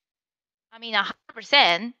 I mean,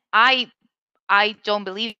 100%. I don't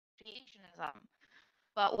believe in creationism,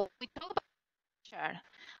 but when we talk about nature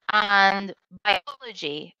and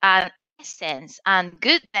biology and essence and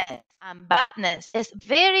goodness and badness, it's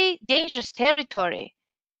very dangerous territory.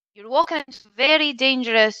 You're walking into very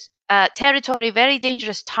dangerous territory, very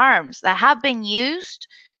dangerous terms that have been used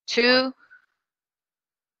to.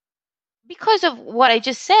 Because of what I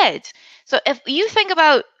just said. So if you think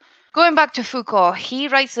about going back to Foucault, he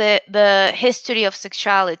writes the history of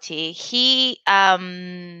sexuality. He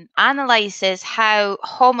analyzes how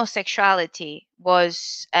homosexuality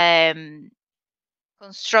was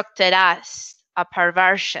constructed as a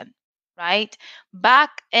perversion, right?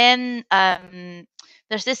 Back in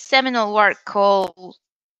there's this seminal work called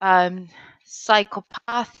Psychopathia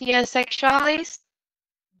Sexualis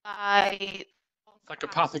by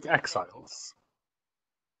Psychopathic Exiles.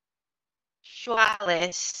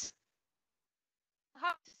 Sexualis.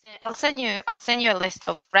 I'll send you a list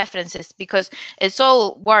of references because it's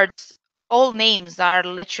all words, all names that are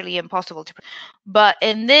literally impossible to. But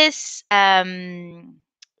in this,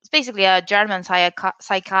 it's basically a German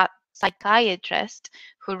psychiatrist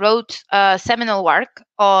who wrote a seminal work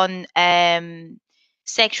on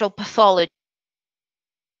sexual pathology,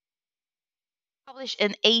 published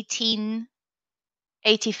in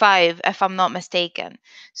 1885, if I'm not mistaken.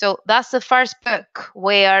 So that's the first book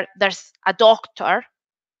where there's a doctor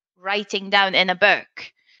writing down in a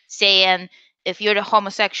book saying, if you're a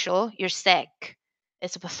homosexual, you're sick.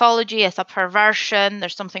 It's a pathology, it's a perversion,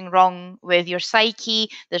 there's something wrong with your psyche,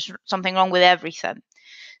 there's something wrong with everything.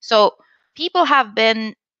 So people have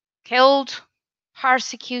been killed,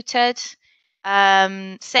 persecuted,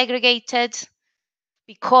 segregated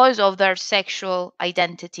because of their sexual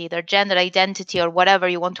identity, their gender identity, or whatever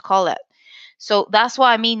you want to call it. So that's what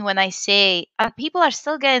I mean when I say, and people are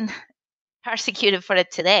still getting persecuted for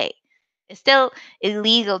it today. It's still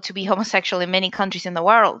illegal to be homosexual in many countries in the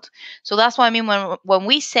world. So that's what I mean when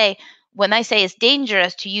I say it's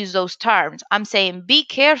dangerous to use those terms, I'm saying be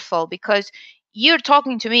careful, because you're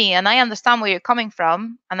talking to me and I understand where you're coming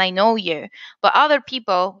from and I know you. But other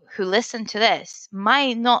people who listen to this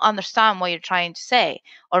might not understand what you're trying to say,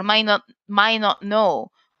 or might not know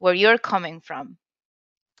where you're coming from.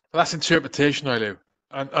 Well, that's interpretation, Ailu,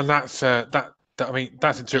 and that's that. I mean,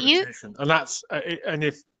 that's interpretation, and that's and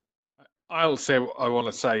if I'll say what I want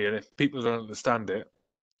to say, and if people don't understand it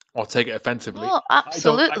or take it offensively, oh,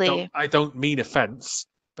 absolutely. I don't mean offense,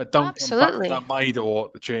 but don't come back to my door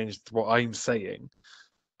to change what I'm saying.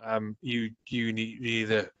 You need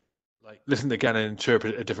either like listen again and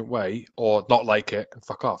interpret it a different way, or not like it and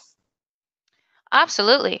fuck off.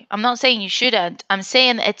 Absolutely. I'm not saying you shouldn't. I'm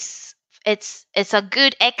saying it's a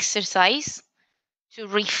good exercise to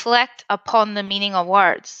reflect upon the meaning of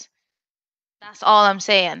words. That's all I'm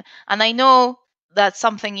saying. And I know that's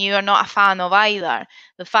something you are not a fan of either.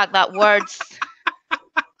 The fact that words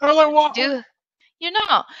do,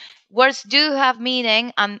 words do have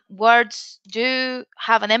meaning, and words do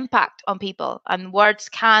have an impact on people, and words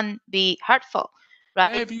can be hurtful,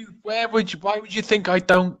 right? Why would you think I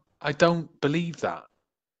don't believe that?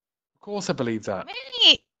 Of course I believe that.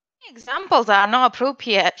 Many examples that are not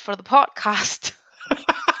appropriate for the podcast.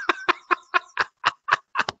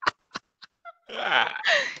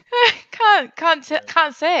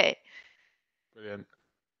 Can't say. Brilliant.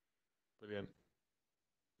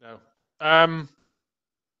 No.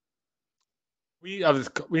 We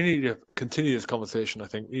need to continue this conversation. I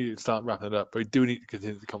think we need to start wrapping it up, but we do need to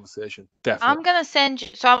continue the conversation. Definitely. I'm gonna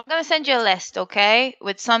send you a list, okay,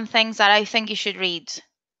 with some things that I think you should read.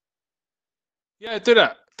 Yeah, do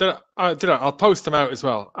that. I'll post them out as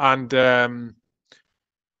well. And no,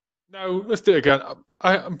 let's do it again.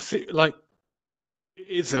 I'm like,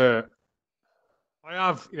 it's a. I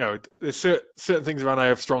have, there's certain things around I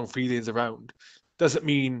have strong feelings around. It doesn't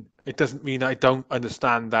mean I don't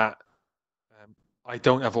understand that. I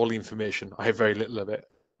don't have all the information. I have very little of it.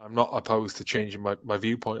 I'm not opposed to changing my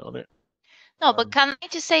viewpoint on it. No, but can I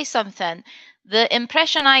just say something? The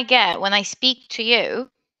impression I get when I speak to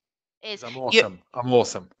you is I'm awesome. I'm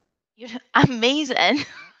awesome. You're amazing.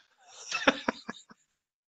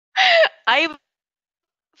 I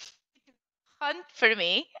hunt for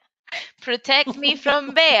me, protect me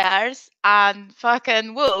from bears and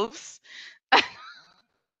fucking wolves.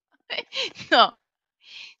 No.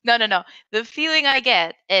 The feeling I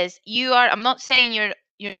get is you are. I'm not saying you're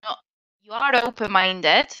not. You are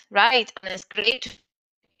open-minded, right? And it's great for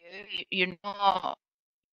you. You're not.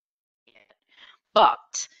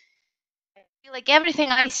 But like everything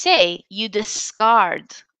I say, you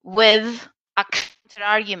discard with a counter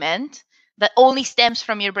argument that only stems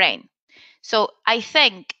from your brain. So I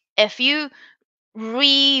think if you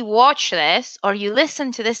re-watch this or you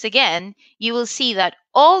listen to this again, you will see that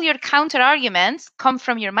all your counter arguments come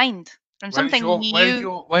from your mind, from something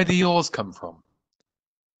Where do yours come from?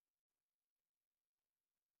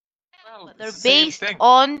 Well, they're it's the same based thing.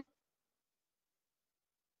 on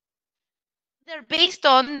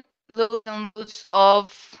loads and loads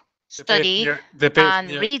of study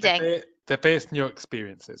and reading. They're based on your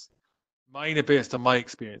experiences. Mine are based on my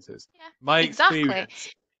experiences. Yeah, exactly.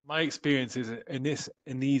 My experiences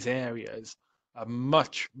in these areas are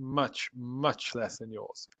much, much, much less than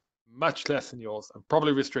yours. Much less than yours. I'm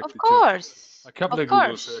probably restricted Of course. to a couple Of of Google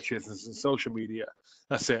course. searches and some social media.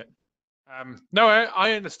 That's it. No,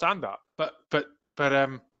 I understand that, but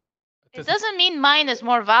It doesn't mean mine is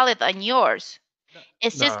more valid than yours.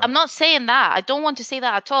 It's just, I'm not saying that. I don't want to say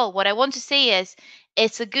that at all. What I want to say is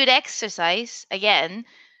it's a good exercise, again,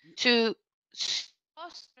 to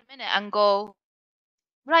pause for a minute and go,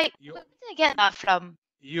 right, where did I get that from?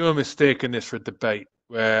 You are mistaking this for a debate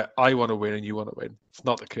where I want to win and you want to win. It's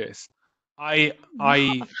not the case. Fuck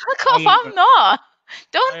off, I'm not.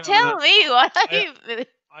 Don't tell me what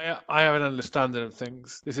I have an understanding of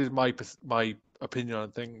things. This is my opinion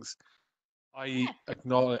on things. I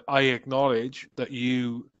acknowledge that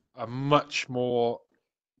you are much more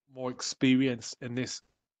experienced in these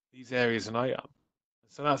areas than I am.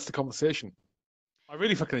 So that's the conversation. I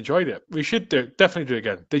really fucking enjoyed it. We should definitely do it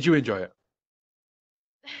again. Did you enjoy it?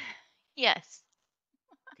 Yes.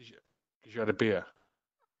 Because you had a beer.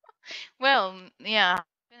 Well, yeah,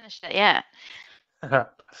 finished it. Yeah.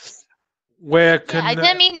 Where can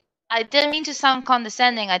I didn't mean to sound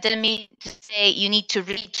condescending. I didn't mean to say you need to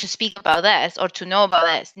read to speak about this or to know about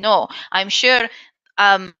this. No, I'm sure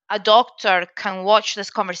a doctor can watch this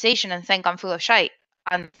conversation and think I'm full of shite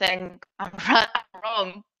and think I'm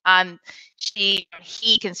wrong, and she or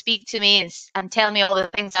he can speak to me and tell me all the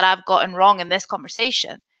things that I've gotten wrong in this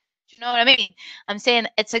conversation. Do you know what I mean? I'm saying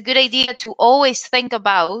it's a good idea to always think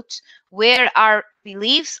about where our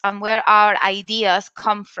beliefs and where our ideas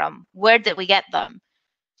come from. Where did we get them?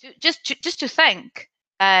 Just to think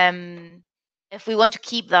if we want to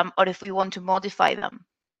keep them or if we want to modify them.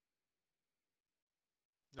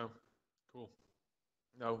 No, cool.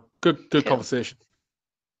 No, good cool. Conversation.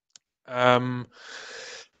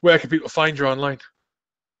 Where can people find you online?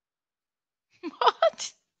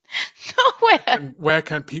 What? Nowhere. Where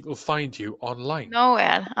can people find you online?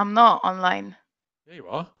 Nowhere. I'm not online. There you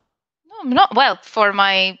are. No, I'm not. Well, for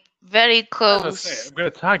my very close. I'm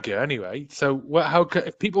going to tag you anyway. So,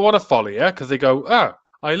 if people want to follow you because they go,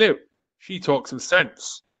 Ailu, she talks some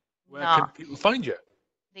sense. Where can people find you?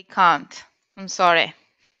 They can't. I'm sorry. Are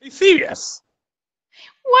you serious?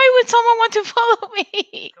 Why would someone want to follow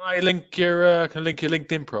me? Can I link your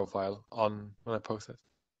LinkedIn profile on when I post it?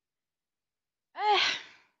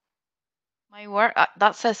 My work.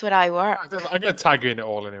 That says where I work. I'm going to tag you in it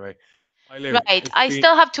all anyway. Right. I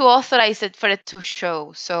still have to authorize it for it to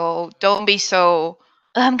show. So don't be so.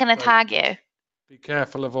 I'm going to tag you. Be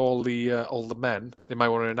careful of all the men. They might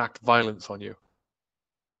want to enact violence on you.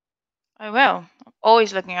 I will. I'm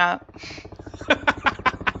always looking out.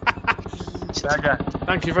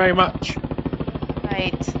 Thank you very much.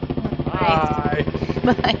 Right. Bye.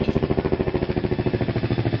 Bye.